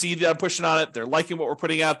people see that I'm pushing on it. They're liking what we're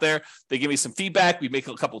putting out there. They give me some feedback. We make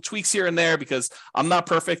a couple of tweaks here and there because I'm not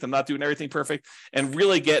perfect. I'm not doing everything perfect, and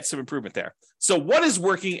really get some improvement there. So what is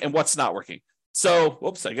working and what's not working? So,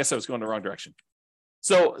 whoops, I guess I was going the wrong direction.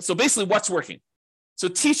 So basically what's working? So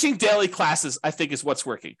teaching daily classes, I think, is what's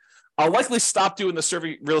working. I'll likely stop doing the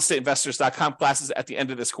ServingRealEstateInvestors.com classes at the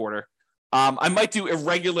end of this quarter. I might do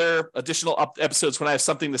irregular additional episodes when I have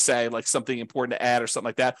something to say, like something important to add or something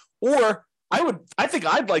like that. Or I think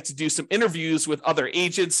I'd like to do some interviews with other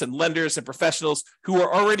agents and lenders and professionals who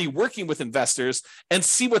are already working with investors and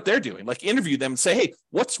see what they're doing. Like, interview them and say, hey,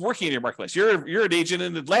 what's working in your marketplace? You're an agent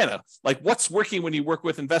in Atlanta. Like, what's working when you work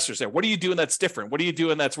with investors there? What are you doing that's different? What are you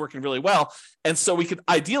doing that's working really well? And so we could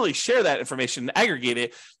ideally share that information and aggregate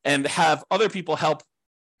it, and have other people have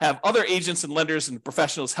other agents and lenders and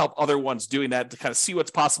professionals help other ones doing that, to kind of see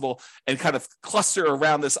what's possible and kind of cluster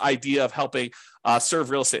around this idea of helping serve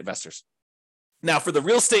real estate investors. Now, for the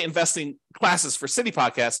real estate investing classes for City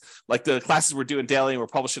Podcast, like the classes we're doing daily and we're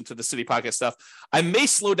publishing to the City Podcast stuff, I may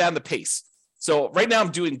slow down the pace. So right now I'm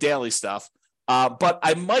doing daily stuff, but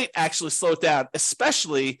I might actually slow it down,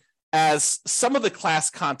 especially as some of the class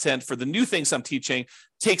content for the new things I'm teaching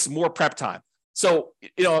takes more prep time. So,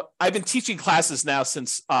 I've been teaching classes now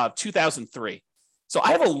since 2003. So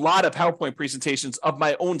I have a lot of PowerPoint presentations of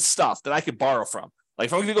my own stuff that I could borrow from. Like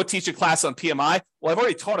if I'm going to go teach a class on PMI, well, I've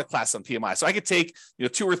already taught a class on PMI. So I could take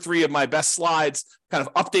 2 or 3 of my best slides, kind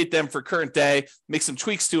of update them for current day, make some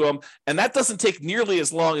tweaks to them. And that doesn't take nearly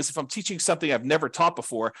as long as if I'm teaching something I've never taught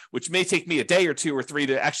before, which may take me a day or 2 or 3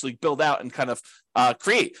 to actually build out and kind of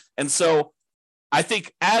create. And so I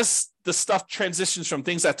think as the stuff transitions from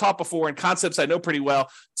things I've taught before and concepts I know pretty well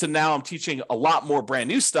to now I'm teaching a lot more brand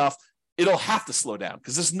new stuff, it'll have to slow down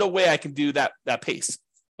because there's no way I can do that pace.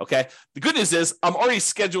 Okay. The good news is I'm already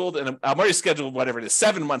scheduled whatever it is,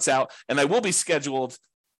 7 months out, and I will be scheduled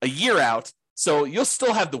a year out. So you'll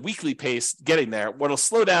still have the weekly pace getting there. What'll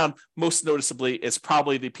slow down most noticeably is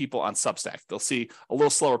probably the people on Substack. They'll see a little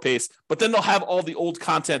slower pace, but then they'll have all the old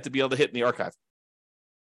content to be able to hit in the archive.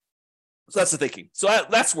 So that's the thinking. So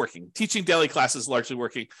that's working. Teaching daily classes is largely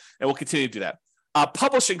working, and we'll continue to do that.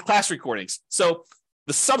 Publishing class recordings. So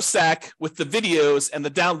the Substack with the videos and the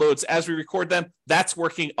downloads as we record them, that's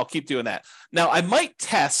working. I'll keep doing that. Now, I might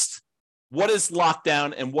test what is locked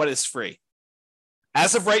down and what is free.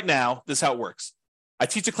 As of right now, this is how it works. I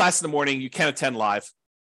teach a class in the morning. You can attend live.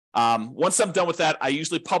 Once I'm done with that, I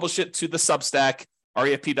usually publish it to the Substack,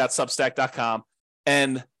 refp.substack.com,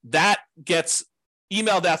 and that gets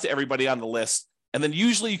emailed out to everybody on the list. And then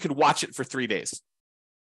usually you can watch it for 3 days.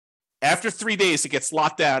 After 3 days, it gets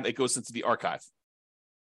locked down. It goes into the archive.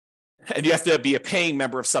 And you have to be a paying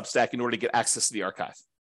member of Substack in order to get access to the archive.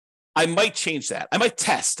 I might change that. I might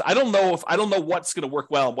test. I don't know what's going to work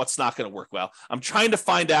well and what's not going to work well. I'm trying to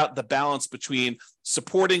find out the balance between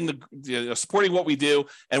supporting supporting what we do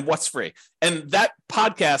and what's free. And that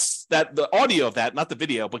podcast, that the audio of that, not the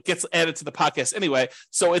video, but gets added to the podcast anyway.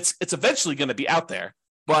 So it's eventually going to be out there.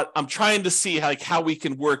 But I'm trying to see how we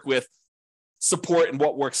can work with support and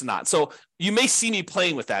what works and not. So you may see me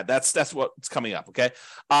playing with that. That's what's coming up. Okay.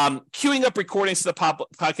 Queuing up recordings to the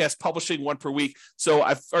podcast, publishing 1 per week. So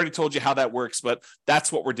I've already told you how that works, but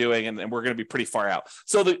that's what we're doing. And we're going to be pretty far out.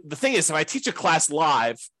 So the thing is, if I teach a class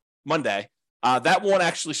live Monday, that won't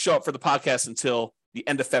actually show up for the podcast until the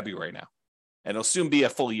end of February now. And it'll soon be a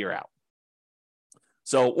full year out.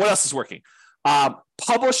 So what else is working?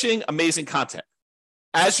 Publishing amazing content.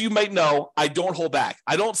 As you might know, I don't hold back.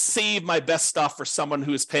 I don't save my best stuff for someone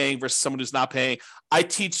who is paying versus someone who's not paying. I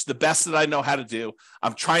teach the best that I know how to do.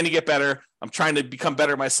 I'm trying to get better. I'm trying to become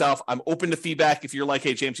better myself. I'm open to feedback. If you're like,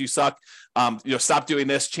 hey, James, you suck. Stop doing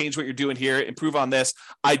this. Change what you're doing here. Improve on this.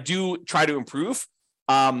 I do try to improve.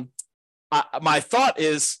 My thought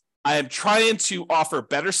is I am trying to offer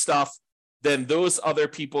better stuff than those other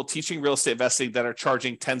people teaching real estate investing that are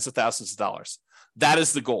charging tens of thousands of dollars. That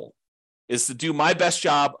is the goal. Is to do my best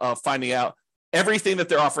job of finding out everything that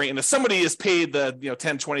they're offering. And if somebody is paid the $10, $20,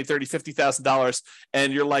 $30, $50,000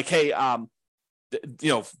 and you're like, hey,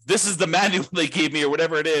 this is the manual they gave me or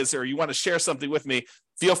whatever it is, or you want to share something with me,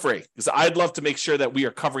 feel free. Because I'd love to make sure that we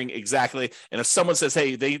are covering exactly. And if someone says,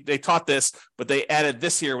 hey, they taught this, but they added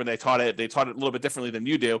this here when they taught it a little bit differently than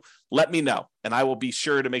you do, let me know. And I will be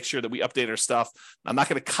sure to make sure that we update our stuff. I'm not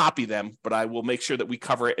going to copy them, but I will make sure that we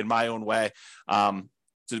cover it in my own way.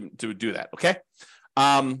 To do that. Okay.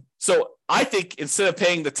 So I think instead of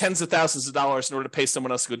paying the tens of thousands of dollars in order to pay someone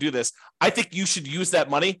else to go do this, I think you should use that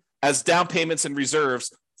money as down payments and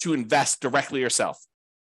reserves to invest directly yourself.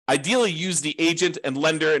 Ideally, use the agent and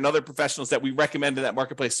lender and other professionals that we recommend in that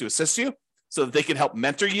marketplace to assist you so that they can help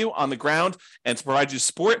mentor you on the ground and to provide you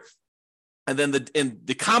support. And then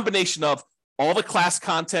the combination of all the class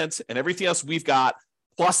content and everything else we've got,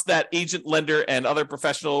 plus that agent, lender, and other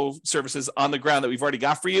professional services on the ground that we've already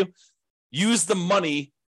got for you, use the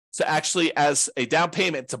money to actually as a down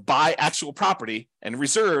payment to buy actual property and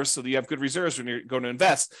reserves so that you have good reserves when you're going to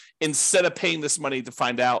invest instead of paying this money to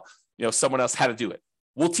find out someone else how to do it.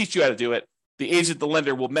 We'll teach you how to do it. The agent, the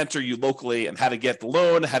lender will mentor you locally and how to get the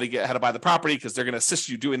loan, how to buy the property because they're going to assist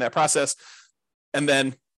you doing that process. And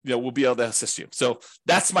then we'll be able to assist you. So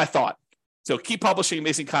that's my thought. So keep publishing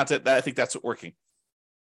amazing content. I think that's what's working.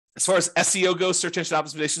 As far as SEO goes, search engine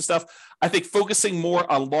optimization stuff, I think focusing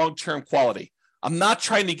more on long-term quality. I'm not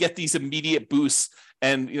trying to get these immediate boosts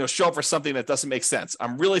and show up for something that doesn't make sense.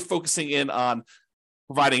 I'm really focusing in on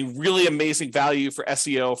providing really amazing value for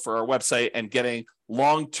SEO for our website and getting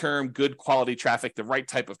long-term good quality traffic, the right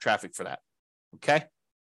type of traffic for that. Okay.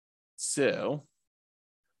 So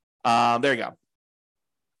there you go.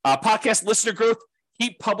 Podcast listener growth.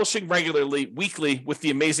 Keep publishing regularly, weekly, with the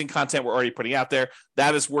amazing content we're already putting out there.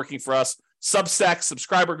 That is working for us. Substack,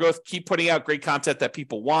 subscriber growth, keep putting out great content that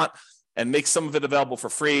people want and make some of it available for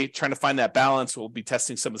free. Trying to find that balance. We'll be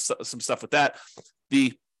testing some stuff with that.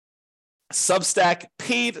 The Substack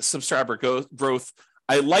paid subscriber growth,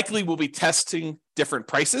 I likely will be testing different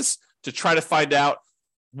prices to try to find out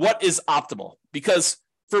what is optimal? Because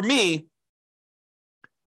for me,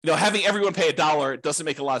 having everyone pay $1 doesn't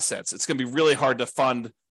make a lot of sense. It's going to be really hard to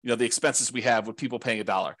fund, the expenses we have with people paying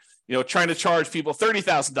 $1. Trying to charge people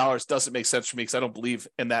 $30,000 doesn't make sense for me because I don't believe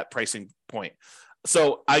in that pricing point.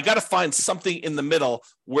 So I got to find something in the middle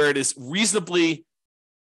where it is reasonably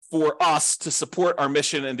for us to support our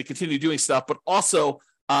mission and to continue doing stuff, but also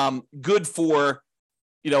good for,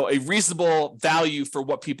 a reasonable value for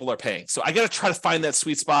what people are paying. So I got to try to find that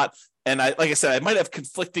sweet spot. And like I said, I might have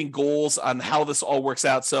conflicting goals on how this all works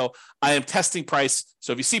out. So I am testing price.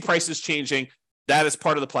 So if you see prices changing, that is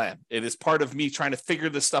part of the plan. It is part of me trying to figure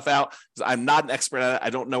this stuff out because I'm not an expert at it. I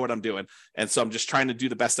don't know what I'm doing. And so I'm just trying to do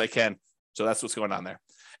the best I can. So that's what's going on there.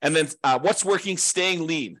 And then what's working, staying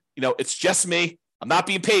lean. It's just me. I'm not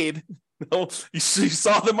being paid. You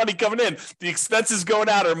saw the money coming in. The expenses going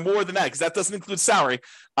out are more than that because that doesn't include salary.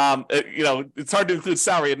 It's hard to include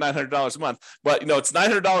salary at $900 a month, but it's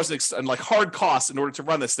 $900 in like hard costs in order to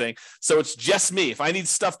run this thing. So it's just me. If I need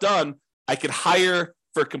stuff done, I could hire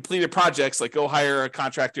for completed projects, like go hire a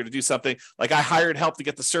contractor to do something. Like I hired help to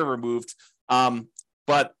get the server moved.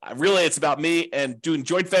 But really it's about me and doing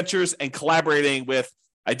joint ventures and collaborating with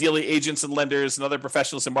ideally agents and lenders and other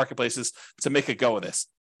professionals and marketplaces to make a go of this.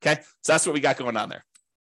 Okay. So that's what we got going on there.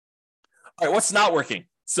 All right. What's not working?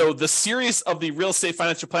 So the series of the Real Estate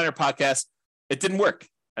Financial Planner podcast, it didn't work.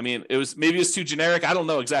 I mean, maybe it was too generic. I don't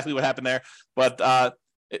know exactly what happened there, but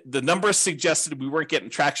the numbers suggested we weren't getting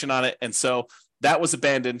traction on it. And so that was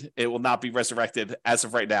abandoned. It will not be resurrected as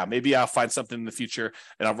of right now. Maybe I'll find something in the future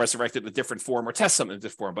and I'll resurrect it in a different form or test something in a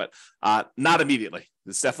different form, but not immediately.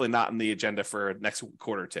 It's definitely not on the agenda for next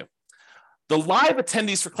quarter or two. The live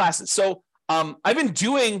attendees for classes. So I've been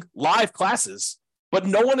doing live classes, but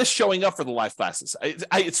no one is showing up for the live classes.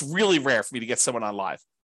 It's really rare for me to get someone on live.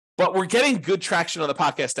 But we're getting good traction on the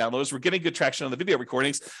podcast downloads. We're getting good traction on the video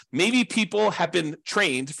recordings. Maybe people have been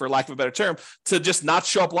trained, for lack of a better term, to just not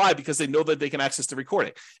show up live because they know that they can access the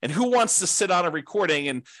recording. And who wants to sit on a recording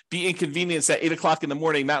and be inconvenienced at 8 o'clock in the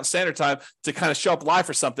morning, Mountain Standard Time, to kind of show up live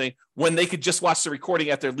for something when they could just watch the recording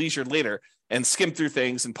at their leisure later and skim through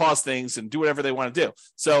things and pause things and do whatever they want to do.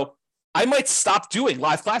 So I might stop doing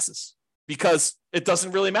live classes because it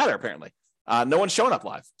doesn't really matter, apparently. No one's showing up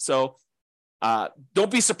live. So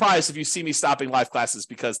don't be surprised if you see me stopping live classes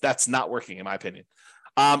because that's not working, in my opinion.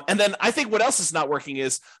 And then I think what else is not working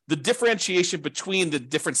is the differentiation between the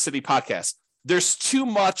different city podcasts. There's too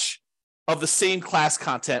much of the same class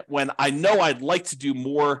content when I know I'd like to do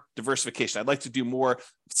more diversification. I'd like to do more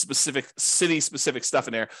specific city-specific stuff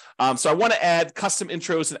in there. So I want to add custom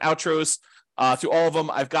intros and outros to all of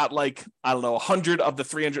them. I've got 100 of the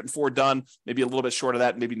 304 done, maybe a little bit short of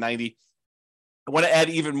that, maybe 90. I want to add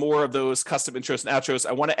even more of those custom intros and outros.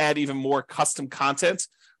 I want to add even more custom content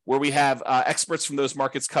where we have experts from those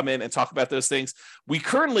markets come in and talk about those things. We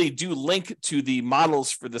currently do link to the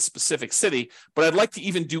models for the specific city, but I'd like to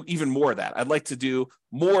even do even more of that. I'd like to do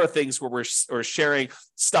more things where we're sharing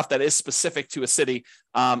stuff that is specific to a city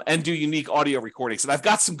and do unique audio recordings. And I've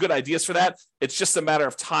got some good ideas for that. It's just a matter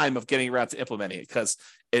of time of getting around to implementing it because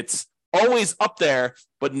it's always up there,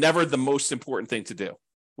 but never the most important thing to do,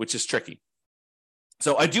 which is tricky.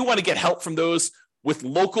 So I do want to get help from those with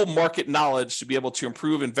local market knowledge to be able to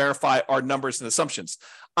improve and verify our numbers and assumptions.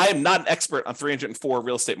 I am not an expert on 304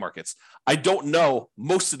 real estate markets. I don't know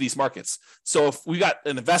most of these markets. So if we got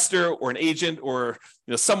an investor or an agent or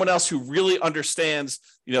someone else who really understands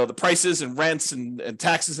the prices and rents and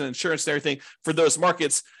taxes and insurance and everything for those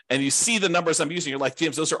markets, and you see the numbers I'm using, you're like,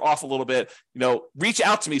 James, those are off a little bit, reach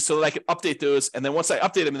out to me so that I can update those. And then once I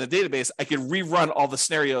update them in the database, I can rerun all the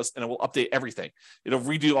scenarios and it will update everything. It'll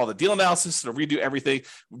redo all the deal analysis. It'll redo everything.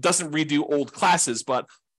 It doesn't redo old classes, but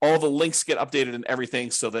all the links get updated and everything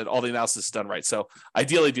so that all the analysis is done right. So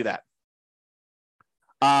ideally do that.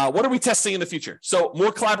 What are we testing in the future? So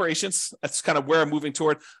more collaborations. That's kind of where I'm moving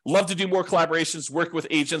toward. Love to do more collaborations, work with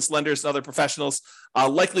agents, lenders, and other professionals.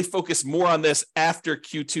 Likely focus more on this after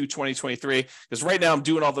Q2 2023, because right now I'm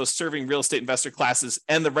doing all those serving real estate investor classes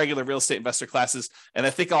and the regular real estate investor classes. And I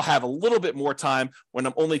think I'll have a little bit more time when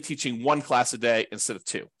I'm only teaching one class a day instead of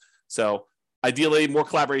two. So ideally more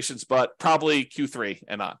collaborations, but probably Q3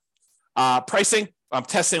 and on. Pricing, I'm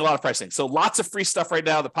testing a lot of pricing. So lots of free stuff right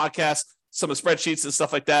now, the podcast, some of the spreadsheets and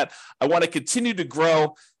stuff like that. I want to continue to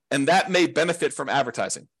grow, and that may benefit from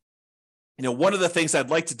advertising. One of the things I'd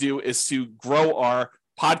like to do is to grow our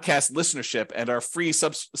podcast listenership and our free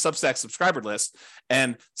Substack subscriber list.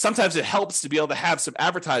 And sometimes it helps to be able to have some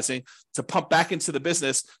advertising to pump back into the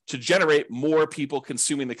business to generate more people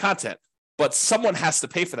consuming the content. But someone has to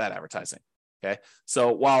pay for that advertising. Okay.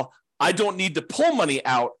 So while I don't need to pull money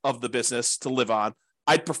out of the business to live on,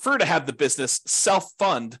 I'd prefer to have the business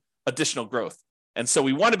self-fund additional growth. And so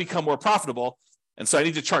we want to become more profitable. And so I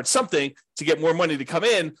need to charge something to get more money to come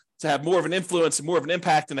in, to have more of an influence and more of an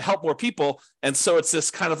impact and to help more people. And so it's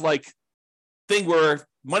this kind of like thing where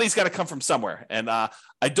money's got to come from somewhere. And I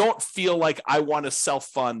don't feel like I want to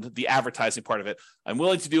self-fund the advertising part of it. I'm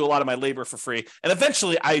willing to do a lot of my labor for free. And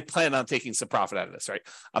eventually I plan on taking some profit out of this, right?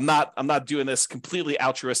 I'm not doing this completely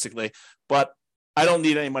altruistically, but I don't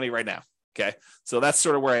need any money right now. Okay. So that's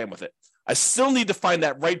sort of where I am with it. I still need to find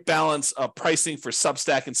that right balance of pricing for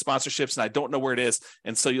Substack and sponsorships, and I don't know where it is.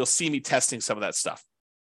 And so you'll see me testing some of that stuff.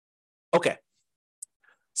 Okay.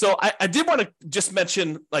 So I did want to just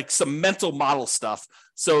mention like some mental model stuff.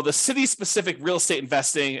 So the city-specific real estate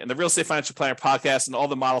investing and the Real Estate Financial Planner podcast and all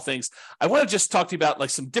the model things, I want to just talk to you about like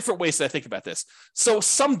some different ways that I think about this. So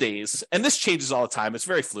some days, and this changes all the time, it's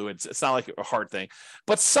very fluid. It's not like a hard thing.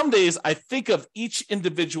 But some days I think of each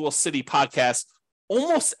individual city podcast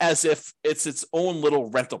almost as if it's its own little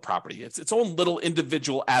rental property. It's its own little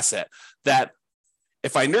individual asset that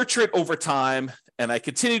if I nurture it over time and I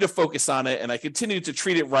continue to focus on it and I continue to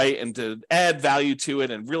treat it right and to add value to it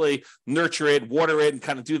and really nurture it, water it, and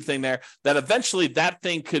kind of do the thing there, that eventually that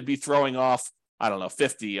thing could be throwing off, I don't know,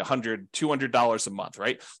 $50, $100, $200 a month,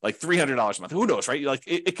 right? Like $300 a month. Who knows, right? Like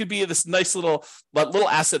it could be this nice little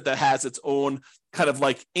asset that has its own kind of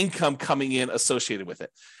like income coming in associated with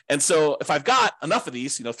it. And so if I've got enough of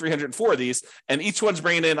these, 304 of these, and each one's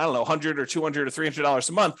bringing in, I don't know, $100 or $200 or $300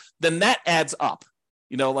 a month, then that adds up.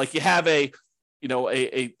 Like you have like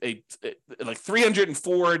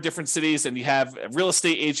 304 different cities, and you have a real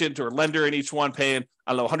estate agent or lender in each one paying,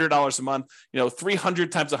 I don't know, $100 a month.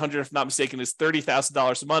 300 times 100, if not mistaken, is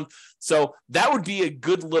 $30,000 a month. So that would be a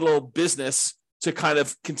good little business to kind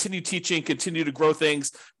of continue teaching, continue to grow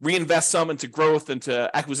things, reinvest some into growth,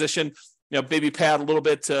 into acquisition, maybe pay out a little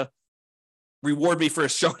bit to reward me for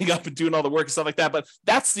showing up and doing all the work and stuff like that. But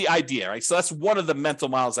that's the idea, right? So that's one of the mental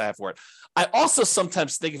models I have for it. I also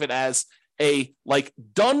sometimes think of it as a like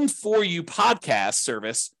done for you podcast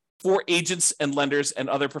service for agents and lenders and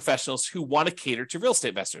other professionals who want to cater to real estate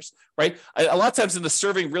investors, right? A lot of times in the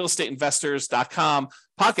servingrealestateinvestors.com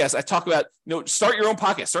podcast, I talk about, start your own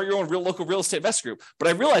podcast, start your own local real estate investor group. But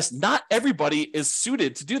I realize not everybody is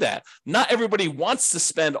suited to do that. Not everybody wants to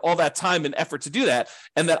spend all that time and effort to do that.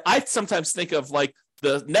 And that I sometimes think of like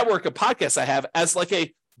the network of podcasts I have as like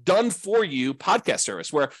a done for you podcast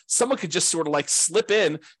service where someone could just sort of like slip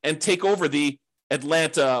in and take over the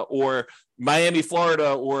Atlanta or Miami,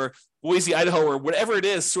 Florida, or Boise, Idaho, or whatever it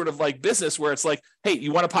is, sort of like business where it's like, hey,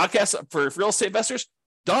 you want a podcast for real estate investors?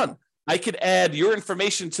 Done. I could add your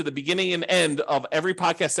information to the beginning and end of every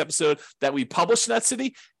podcast episode that we publish in that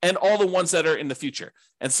city and all the ones that are in the future.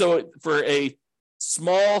 And so for a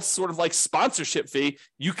small sort of like sponsorship fee,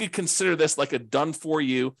 you could consider this like a done for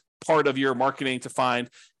you part of your marketing to find,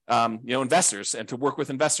 investors and to work with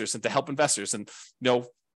investors and to help investors. And,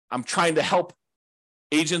 I'm trying to help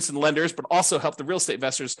agents and lenders, but also help the real estate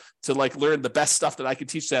investors to like learn the best stuff that I can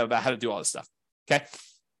teach them about how to do all this stuff. Okay.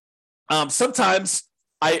 Sometimes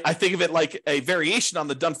I think of it like a variation on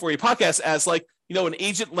the Done For You podcast as like, an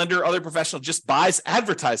agent, lender, other professional just buys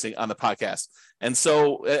advertising on the podcast. And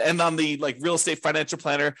so, and on the like Real Estate Financial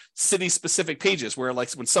Planner city specific pages where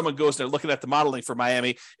like when someone goes, they're looking at the modeling for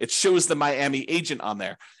Miami, it shows the Miami agent on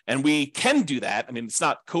there. And we can do that. I mean, it's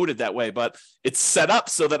not coded that way, but it's set up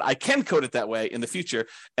so that I can code it that way in the future.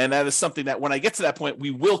 And that is something that when I get to that point,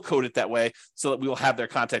 we will code it that way so that we will have their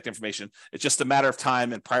contact information. It's just a matter of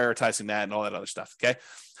time and prioritizing that and all that other stuff. Okay.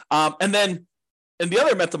 And then in the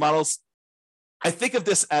other mental models, I think of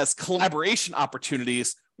this as collaboration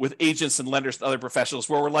opportunities with agents and lenders and other professionals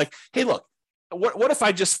where we're like, hey, look, what if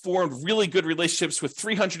I just formed really good relationships with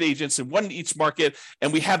 300 agents and one in each market,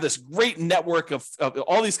 and we have this great network of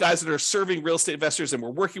all these guys that are serving real estate investors, and we're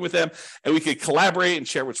working with them, and we could collaborate and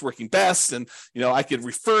share what's working best, and I could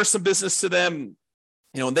refer some business to them.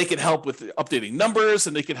 And they can help with updating numbers,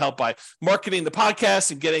 and they can help by marketing the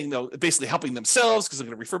podcast and getting, basically helping themselves because they're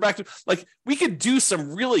going to refer back to, like, we could do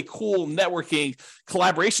some really cool networking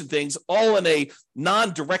collaboration things all in a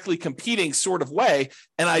non-directly competing sort of way.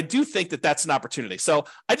 And I do think that that's an opportunity. So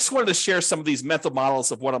I just wanted to share some of these mental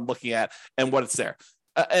models of what I'm looking at and what it's there.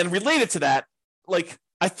 And related to that, like,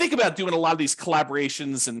 I think about doing a lot of these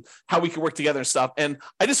collaborations and how we can work together and stuff. And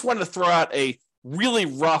I just wanted to throw out a really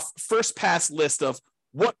rough first pass list of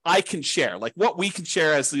what I can share, like what we can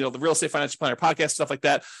share as, the Real Estate Financial Planner podcast, stuff like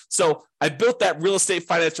that. So I built that Real Estate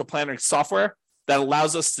Financial Planner software that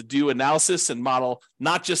allows us to do analysis and model,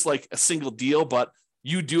 not just like a single deal, but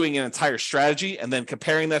you doing an entire strategy and then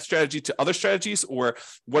comparing that strategy to other strategies? Or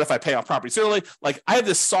what if I pay off properties early? Like, I have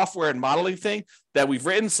this software and modeling thing that we've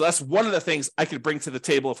written. So that's one of the things I could bring to the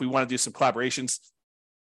table if we want to do some collaborations.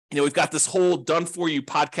 We've got this whole done for you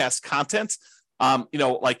podcast content.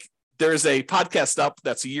 Like, there's a podcast up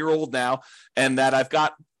that's a year old now, and that I've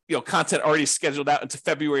got content already scheduled out into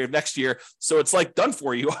February of next year. So it's like done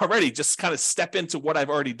for you already. Just kind of step into what I've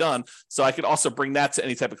already done. So I could also bring that to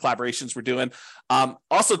any type of collaborations we're doing.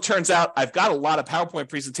 Also turns out I've got a lot of PowerPoint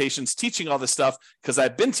presentations teaching all this stuff, because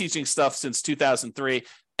I've been teaching stuff since 2003,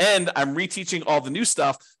 and I'm reteaching all the new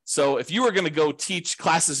stuff. So if you were going to go teach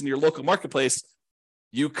classes in your local marketplace,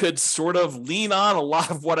 you could sort of lean on a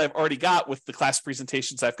lot of what I've already got with the class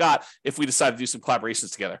presentations I've got if we decide to do some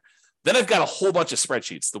collaborations together. Then I've got a whole bunch of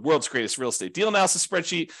spreadsheets, the world's greatest real estate deal analysis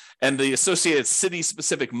spreadsheet and the associated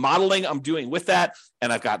city-specific modeling I'm doing with that.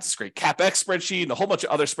 And I've got this great CapEx spreadsheet and a whole bunch of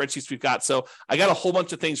other spreadsheets we've got. So I got a whole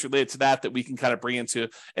bunch of things related to that we can kind of bring into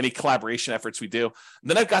any collaboration efforts we do. And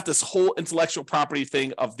then I've got this whole intellectual property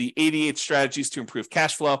thing of the 88 strategies to improve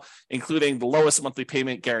cash flow, including the lowest monthly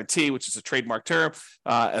payment guarantee, which is a trademark term,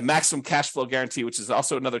 a maximum cash flow guarantee, which is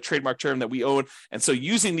also another trademark term that we own. And so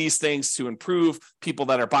using these things to improve people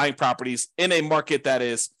that are buying properties in a market that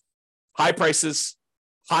is high prices,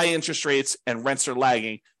 high interest rates, and rents are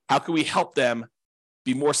lagging, how can we help them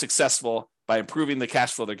be more successful by improving the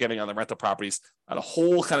cash flow they're getting on the rental properties, and a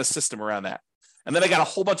whole kind of system around that. And then I got a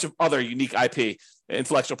whole bunch of other unique IP,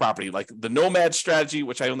 intellectual property, like the Nomad strategy,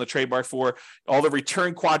 which I own the trademark for, all the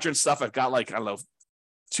return quadrant stuff. I've got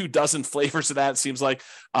 24 flavors of that, it seems like.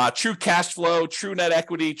 True cash flow, true net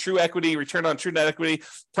equity, true equity, return on true net equity,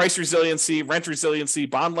 price resiliency, rent resiliency,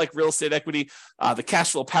 bond-like real estate equity, the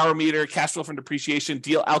cash flow power meter, cash flow from depreciation,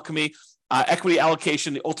 deal alchemy, equity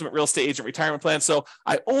allocation, the ultimate real estate agent retirement plan. So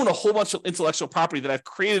I own a whole bunch of intellectual property that I've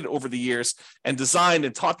created over the years and designed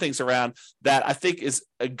and taught things around that I think is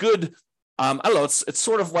a good, it's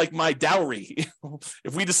sort of like my dowry.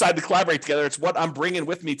 If we decide to collaborate together, it's what I'm bringing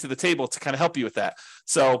with me to the table to kind of help you with that.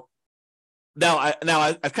 So now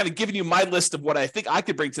I've kind of given you my list of what I think I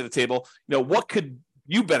could bring to the table. What could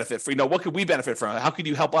you benefit from? What could we benefit from? How could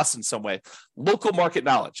you help us in some way? Local market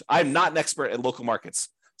knowledge. I'm not an expert at local markets.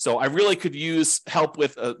 So I really could use help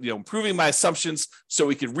with improving my assumptions so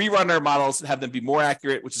we could rerun our models and have them be more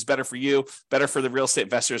accurate, which is better for you, better for the real estate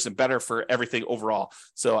investors, and better for everything overall.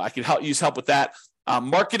 So I could use help with that.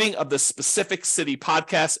 Marketing of the specific city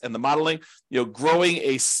podcast and the modeling, growing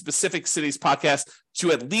a specific city's podcast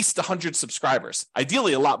to at least 100 subscribers,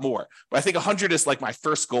 ideally a lot more. But I think 100 is like my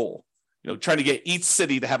first goal, trying to get each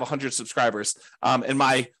city to have 100 subscribers.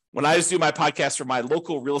 When I was doing my podcast for my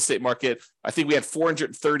local real estate market, I think we had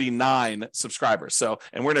 439 subscribers. So,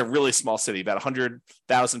 and we're in a really small city, about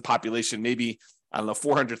 100,000 population, maybe,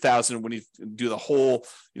 400,000 when you do the whole,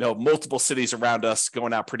 multiple cities around us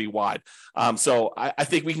going out pretty wide. So I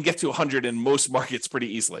think we can get to 100 in most markets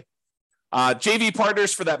pretty easily. JV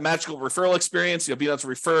partners for that magical referral experience. You'll be able to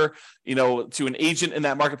refer, to an agent in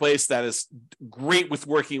that marketplace that is great with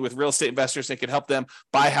working with real estate investors and can help them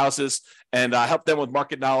buy houses and help them with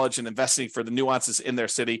market knowledge and investing for the nuances in their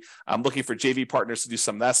city. I'm looking for JV partners to do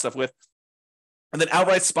some of that stuff with. And then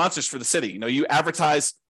outright sponsors for the city. You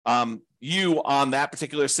advertise you on that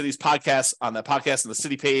particular city's podcast, on that podcast on the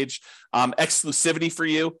city page, exclusivity for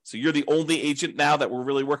you. So you're the only agent now that we're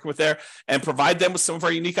really working with there, and provide them with some of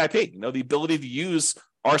our unique IP, the ability to use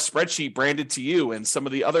our spreadsheet branded to you and some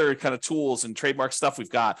of the other kind of tools and trademark stuff we've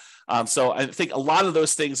got. So I think a lot of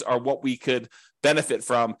those things are what we could benefit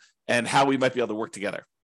from and how we might be able to work together.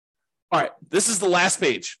 All right, this is the last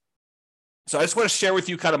page. So I just want to share with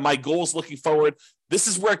you kind of my goals looking forward. This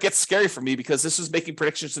is where it gets scary for me because this is making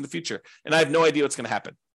predictions in the future and I have no idea what's going to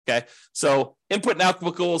happen. Okay. So input and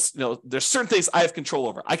output goals, there's certain things I have control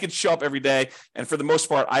over. I can show up every day. And for the most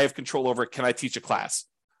part, I have control over, can I teach a class?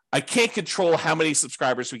 I can't control how many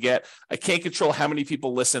subscribers we get. I can't control how many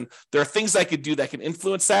people listen. There are things I could do that can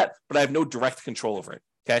influence that, but I have no direct control over it.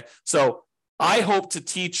 Okay. So I hope to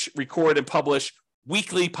teach, record, and publish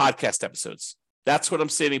weekly podcast episodes. That's what I'm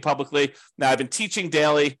stating publicly. Now, I've been teaching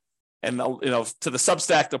daily, and to the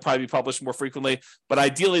Substack, they'll probably be published more frequently. But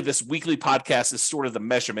ideally, this weekly podcast is sort of the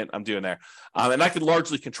measurement I'm doing there. And I can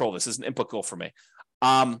largely control this as an input goal for me.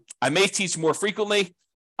 I may teach more frequently.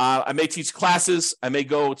 I may teach classes. I may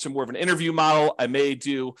go to more of an interview model. I may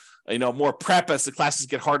do more prep as the classes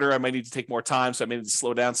get harder. I might need to take more time, so I may need to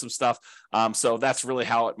slow down some stuff. So that's really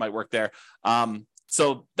how it might work there.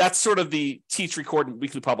 So that's sort of the teach, record, and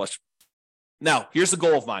weekly publish. Now, here's the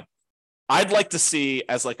goal of mine. I'd like to see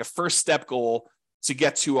as like a first step goal to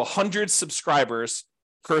get to 100 subscribers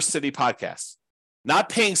per city podcast, not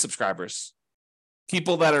paying subscribers,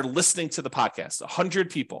 people that are listening to the podcast, 100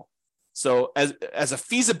 people. So as a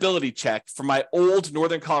feasibility check for my old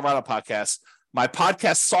Northern Colorado podcast, my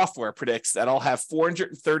podcast software predicts that I'll have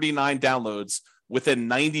 439 downloads within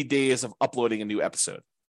 90 days of uploading a new episode.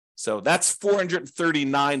 So that's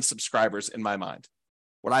 439 subscribers in my mind.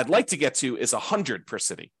 What I'd like to get to is 100 per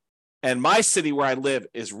city. And my city where I live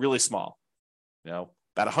is really small, about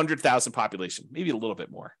 100,000 population, maybe a little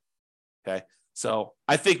bit more. Okay. So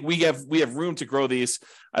I think we have room to grow these.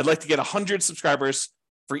 I'd like to get 100 subscribers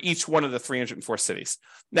for each one of the 304 cities.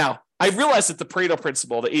 Now, I realize that the Pareto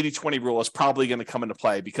principle, the 80-20 rule, is probably going to come into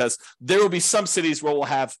play because there will be some cities where we'll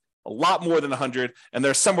have a lot more than 100, and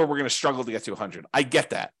there's somewhere we're going to struggle to get to 100. I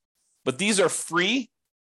get that. But these are free,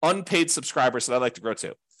 unpaid subscribers that I'd like to grow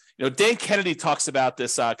to. Dan Kennedy talks about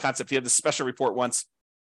this concept. He had this special report once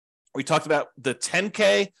where he talked about the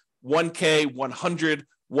 10K, 1K, 100,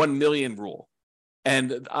 1 million rule.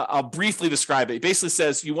 And I'll briefly describe it. It basically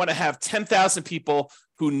says you want to have 10,000 people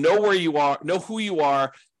who know where you are, know who you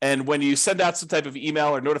are, and when you send out some type of email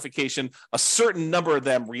or notification, a certain number of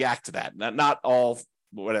them react to that. Not all,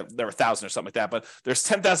 whatever, there are 1,000 or something like that, but there's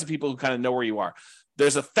 10,000 people who kind of know where you are.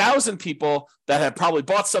 There's 1,000 people that have probably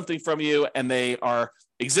bought something from you, and they are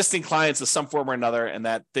existing clients of some form or another, and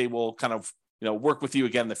that they will kind of work with you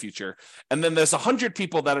again in the future. And then there's 100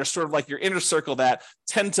 people that are sort of like your inner circle that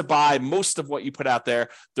tend to buy most of what you put out there.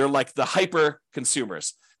 They're like the hyper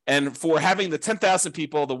consumers. And for having the 10,000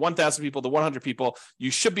 people, the 1,000 people, the 100 people,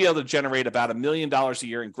 you should be able to generate about $1 million a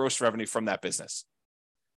year in gross revenue from that business.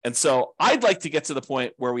 And so I'd like to get to the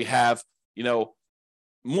point where we have,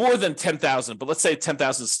 more than 10,000, but let's say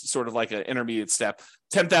 10,000 is sort of like an intermediate step,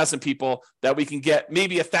 10,000 people that we can get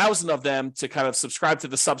maybe 1,000 of them to kind of subscribe to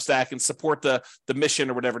the Substack and support the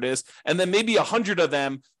mission or whatever it is. And then maybe 100 of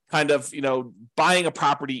them kind of, buying a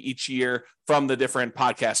property each year from the different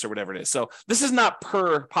podcasts or whatever it is. So this is not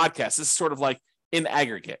per podcast. This is sort of like in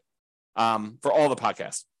aggregate for all the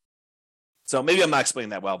podcasts. So maybe I'm not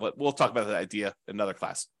explaining that well, but we'll talk about that idea in another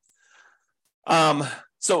class.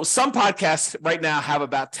 So some podcasts right now have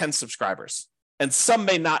about 10 subscribers, and some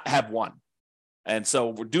may not have one. And so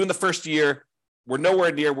we're doing the first year. We're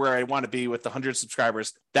nowhere near where I want to be with the 100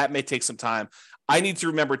 subscribers. That may take some time. I need to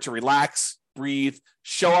remember to relax, breathe,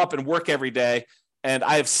 show up and work every day. And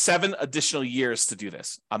I have 7 additional years to do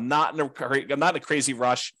this. I'm not in a crazy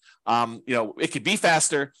rush. It could be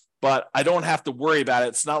faster, but I don't have to worry about it.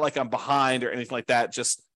 It's not like I'm behind or anything like that.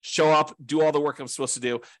 Just show up, do all the work I'm supposed to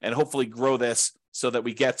do, and hopefully grow this so that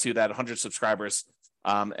we get to that 100 subscribers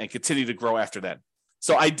and continue to grow after that.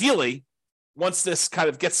 So ideally, once this kind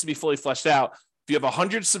of gets to be fully fleshed out, if you have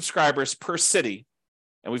 100 subscribers per city,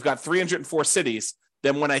 and we've got 304 cities,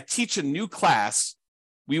 then when I teach a new class,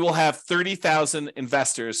 we will have 30,000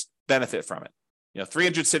 investors benefit from it.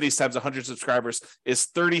 300 cities times 100 subscribers is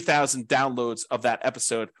 30,000 downloads of that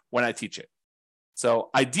episode when I teach it. So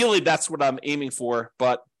ideally, that's what I'm aiming for.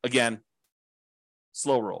 But again,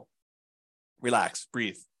 slow roll. Relax,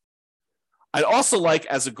 breathe. I'd also like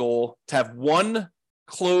as a goal to have 1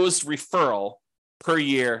 closed referral per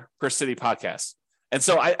year per city podcast. And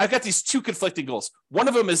so I've got these 2 conflicting goals. One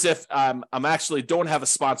of them is if I'm actually don't have a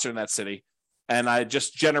sponsor in that city and I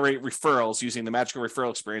just generate referrals using the magical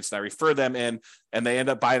referral experience, and I refer them in and they end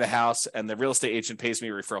up buying a house and the real estate agent pays me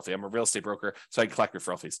a referral fee. I'm a real estate broker, so I can collect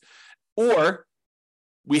referral fees. Or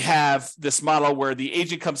we have this model where the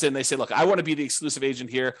agent comes in, they say, look, I want to be the exclusive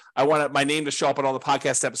agent here. I want my name to show up on all the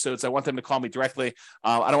podcast episodes. I want them to call me directly.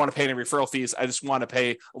 I don't want to pay any referral fees. I just want to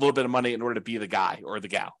pay a little bit of money in order to be the guy or the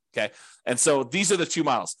gal. Okay. And so these are the 2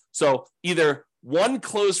 models. So either 1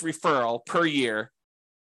 closed referral per year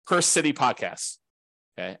per city podcast.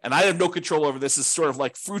 Okay. And I have no control over this. It's sort of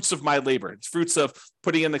like fruits of my labor. It's fruits of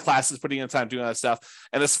putting in the classes, putting in the time, doing all that stuff.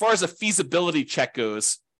 And as far as a feasibility check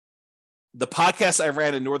goes, the podcast I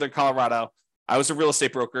ran in Northern Colorado, I was a real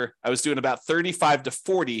estate broker. I was doing about 35 to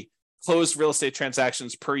 40 closed real estate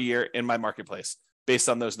transactions per year in my marketplace based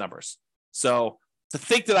on those numbers. So to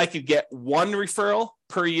think that I could get 1 referral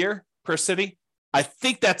per year per city, I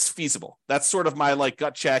think that's feasible. That's sort of my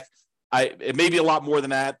gut check. It may be a lot more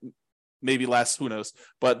than that, maybe less, who knows,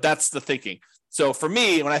 but that's the thinking. So for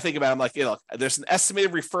me, when I think about it, I'm like, look, there's an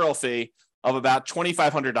estimated referral fee of about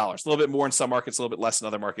 $2,500, a little bit more in some markets, a little bit less in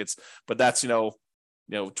other markets, but that's,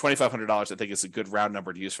 $2,500, I think is a good round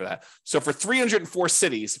number to use for that. So for 304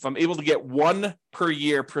 cities, if I'm able to get 1 per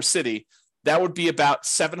year per city, that would be about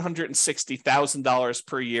 $760,000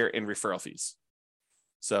 per year in referral fees.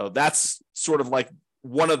 So that's sort of like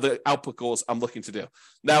one of the output goals I'm looking to do.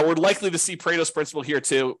 Now we're likely to see Pareto's principle here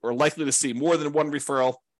too. We're likely to see more than 1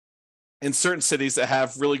 referral in certain cities that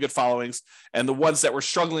have really good followings, and the ones that we're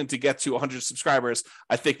struggling to get to 100 subscribers,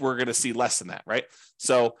 I think we're going to see less than that, right?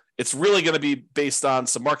 So it's really going to be based on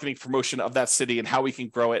some marketing promotion of that city and how we can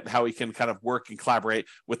grow it and how we can kind of work and collaborate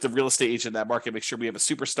with the real estate agent in that market, make sure we have a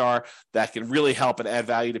superstar that can really help and add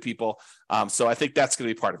value to people. So I think that's going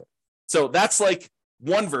to be part of it. So that's like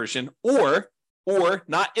one version, or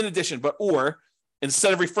not in addition, but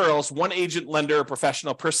instead of referrals, one agent, lender, or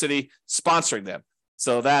professional per city sponsoring them.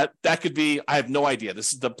 So that could be, I have no idea.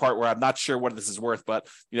 This is the part where I'm not sure what this is worth, but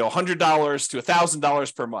 $100 to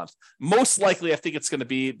 $1,000 per month. Most likely, I think it's going to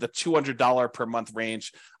be the $200 per month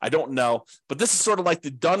range. I don't know, but this is sort of like the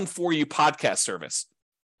done for you podcast service.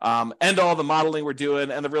 And all the modeling we're doing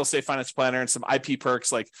and the real estate finance planner and some IP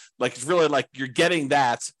perks, like it's really like you're getting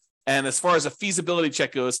that. And as far as a feasibility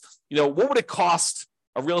check goes, what would it cost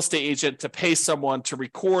a real estate agent to pay someone to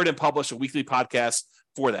record and publish a weekly podcast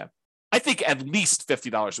for them? I think at least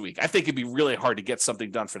 $50 a week. I think it'd be really hard to get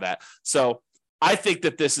something done for that. So I think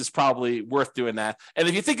that this is probably worth doing that. And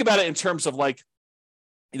if you think about it in terms of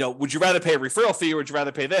would you rather pay a referral fee or would you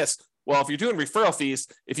rather pay this? Well, if you're doing referral fees,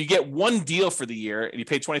 if you get one deal for the year and you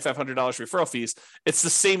pay $2,500 referral fees, it's the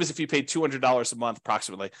same as if you paid $200 a month,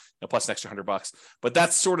 approximately, plus an extra $100. But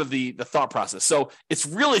that's sort of the thought process. So it's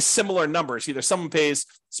really similar numbers. Either someone pays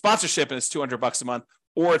sponsorship and it's $200 a month,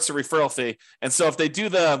 or it's a referral fee. And so if they do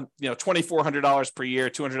the, $2,400 per year,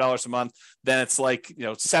 $200 a month, then it's like,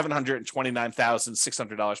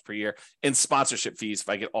 $729,600 per year in sponsorship fees if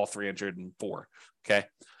I get all 304. Okay.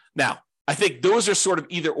 Now, I think those are sort of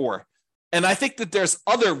either or. And I think that there's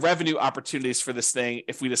other revenue opportunities for this thing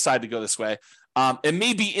if we decide to go this way. It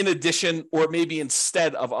may be in addition or maybe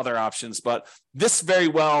instead of other options, but this very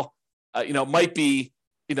well, might be,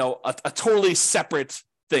 a totally separate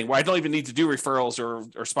thing where I don't even need to do referrals or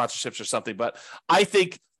sponsorships or something. But I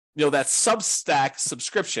think, that Substack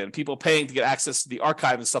subscription, people paying to get access to the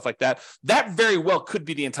archive and stuff like that, that very well could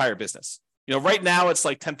be the entire business. Right now it's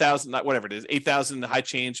like 10,000, whatever it is, 8,000 high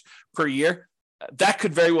change per year. That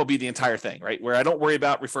could very well be the entire thing, right? Where I don't worry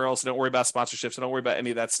about referrals, I don't worry about sponsorships, I don't worry about any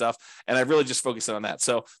of that stuff. And I really just focus on that.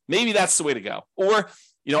 So maybe that's the way to go. Or,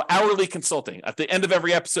 hourly consulting. At the end of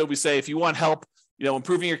every episode, we say, if you want help,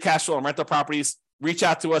 improving your cash flow on rental properties, reach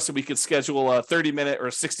out to us and we could schedule a 30-minute or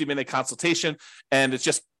 60-minute consultation. And it's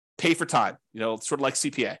just pay for time, sort of like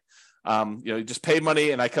CPA. You just pay money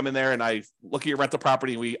and I come in there and I look at your rental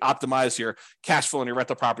property and we optimize your cash flow on your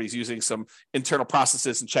rental properties using some internal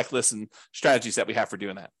processes and checklists and strategies that we have for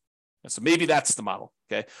doing that. And so maybe that's the model.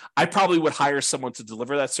 Okay. I probably would hire someone to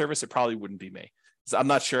deliver that service. It probably wouldn't be me. So I'm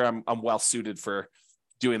not sure I'm well suited for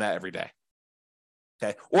doing that every day.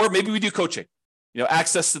 Okay. Or maybe we do coaching.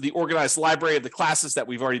 Access to the organized library of the classes that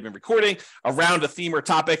we've already been recording around a theme or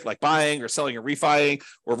topic like buying or selling or refining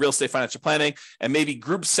or real estate financial planning, and maybe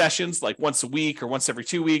group sessions like once a week or once every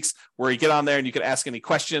 2 weeks where you get on there and you can ask any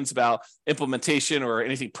questions about implementation or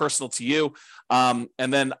anything personal to you. And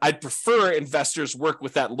then I'd prefer investors work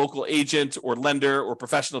with that local agent or lender or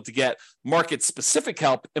professional to get market specific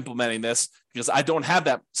help implementing this, because I don't have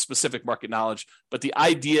that specific market knowledge. But the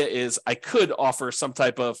idea is I could offer some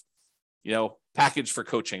type of package for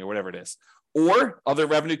coaching or whatever it is. Or other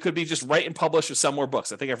revenue could be just write and publish or sell more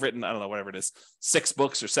books. I think I've written, whatever it is, 6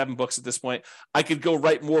 books or 7 books at this point. I could go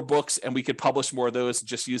write more books and we could publish more of those and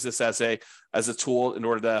just use this as a tool in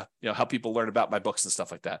order to, help people learn about my books and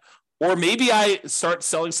stuff like that. Or maybe I start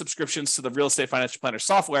selling subscriptions to the real estate financial planner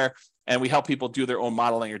software and we help people do their own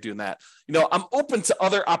modeling or doing that. I'm open to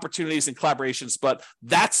other opportunities and collaborations, but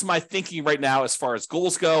that's my thinking right now as far as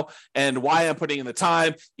goals go and why I'm putting in the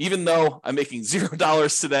time, even though I'm making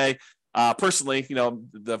 $0 today. Personally,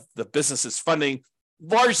 the business is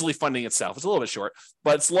largely funding itself. It's a little bit short,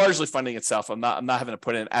 but it's largely funding itself. I'm not having to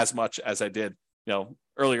put in as much as I did,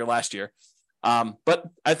 earlier last year. But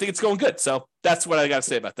I think it's going good. So that's what I got to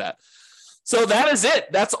say about that. So that is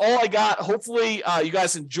it. That's all I got. Hopefully you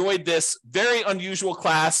guys enjoyed this very unusual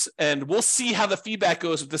class, and we'll see how the feedback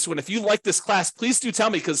goes with this one. If you like this class, please do tell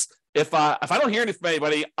me, because if I don't hear anything from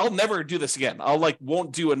anybody, I'll never do this again.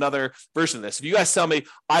 Won't do another version of this. If you guys tell me,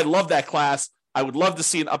 I love that class, I would love to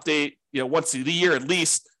see an update, once a year at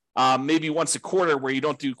least, maybe once a quarter where you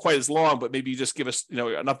don't do quite as long, but maybe you just give us,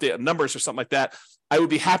 an update on numbers or something like that. I would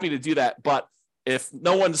be happy to do that. But if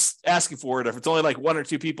no one's asking for it, if it's only like 1 or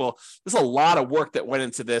 2 people, there's a lot of work that went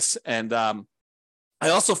into this. And I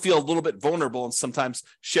also feel a little bit vulnerable in sometimes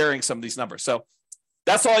sharing some of these numbers. So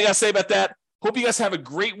that's all I got to say about that. Hope you guys have a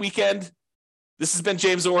great weekend. This has been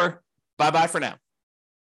James Orr. Bye-bye for now.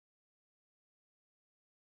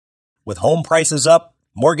 With home prices up,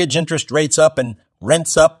 mortgage interest rates up, and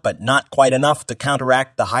rents up, but not quite enough to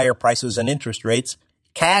counteract the higher prices and interest rates,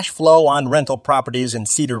 cash flow on rental properties in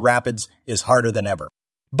Cedar Rapids is harder than ever.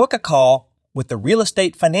 Book a call with the Real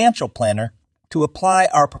Estate Financial Planner to apply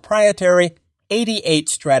our proprietary 88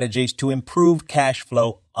 strategies to improve cash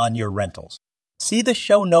flow on your rentals. See the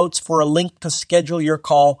show notes for a link to schedule your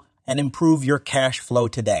call and improve your cash flow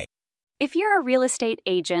today. If you're a real estate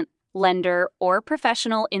agent, lender, or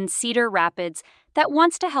professional in Cedar Rapids that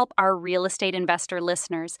wants to help our real estate investor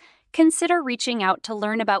listeners, consider reaching out to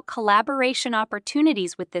learn about collaboration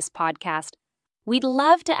opportunities with this podcast. We'd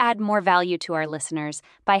love to add more value to our listeners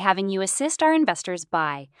by having you assist our investors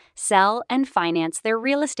buy, sell, and finance their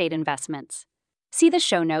real estate investments. See the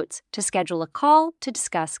show notes to schedule a call to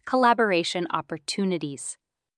discuss collaboration opportunities.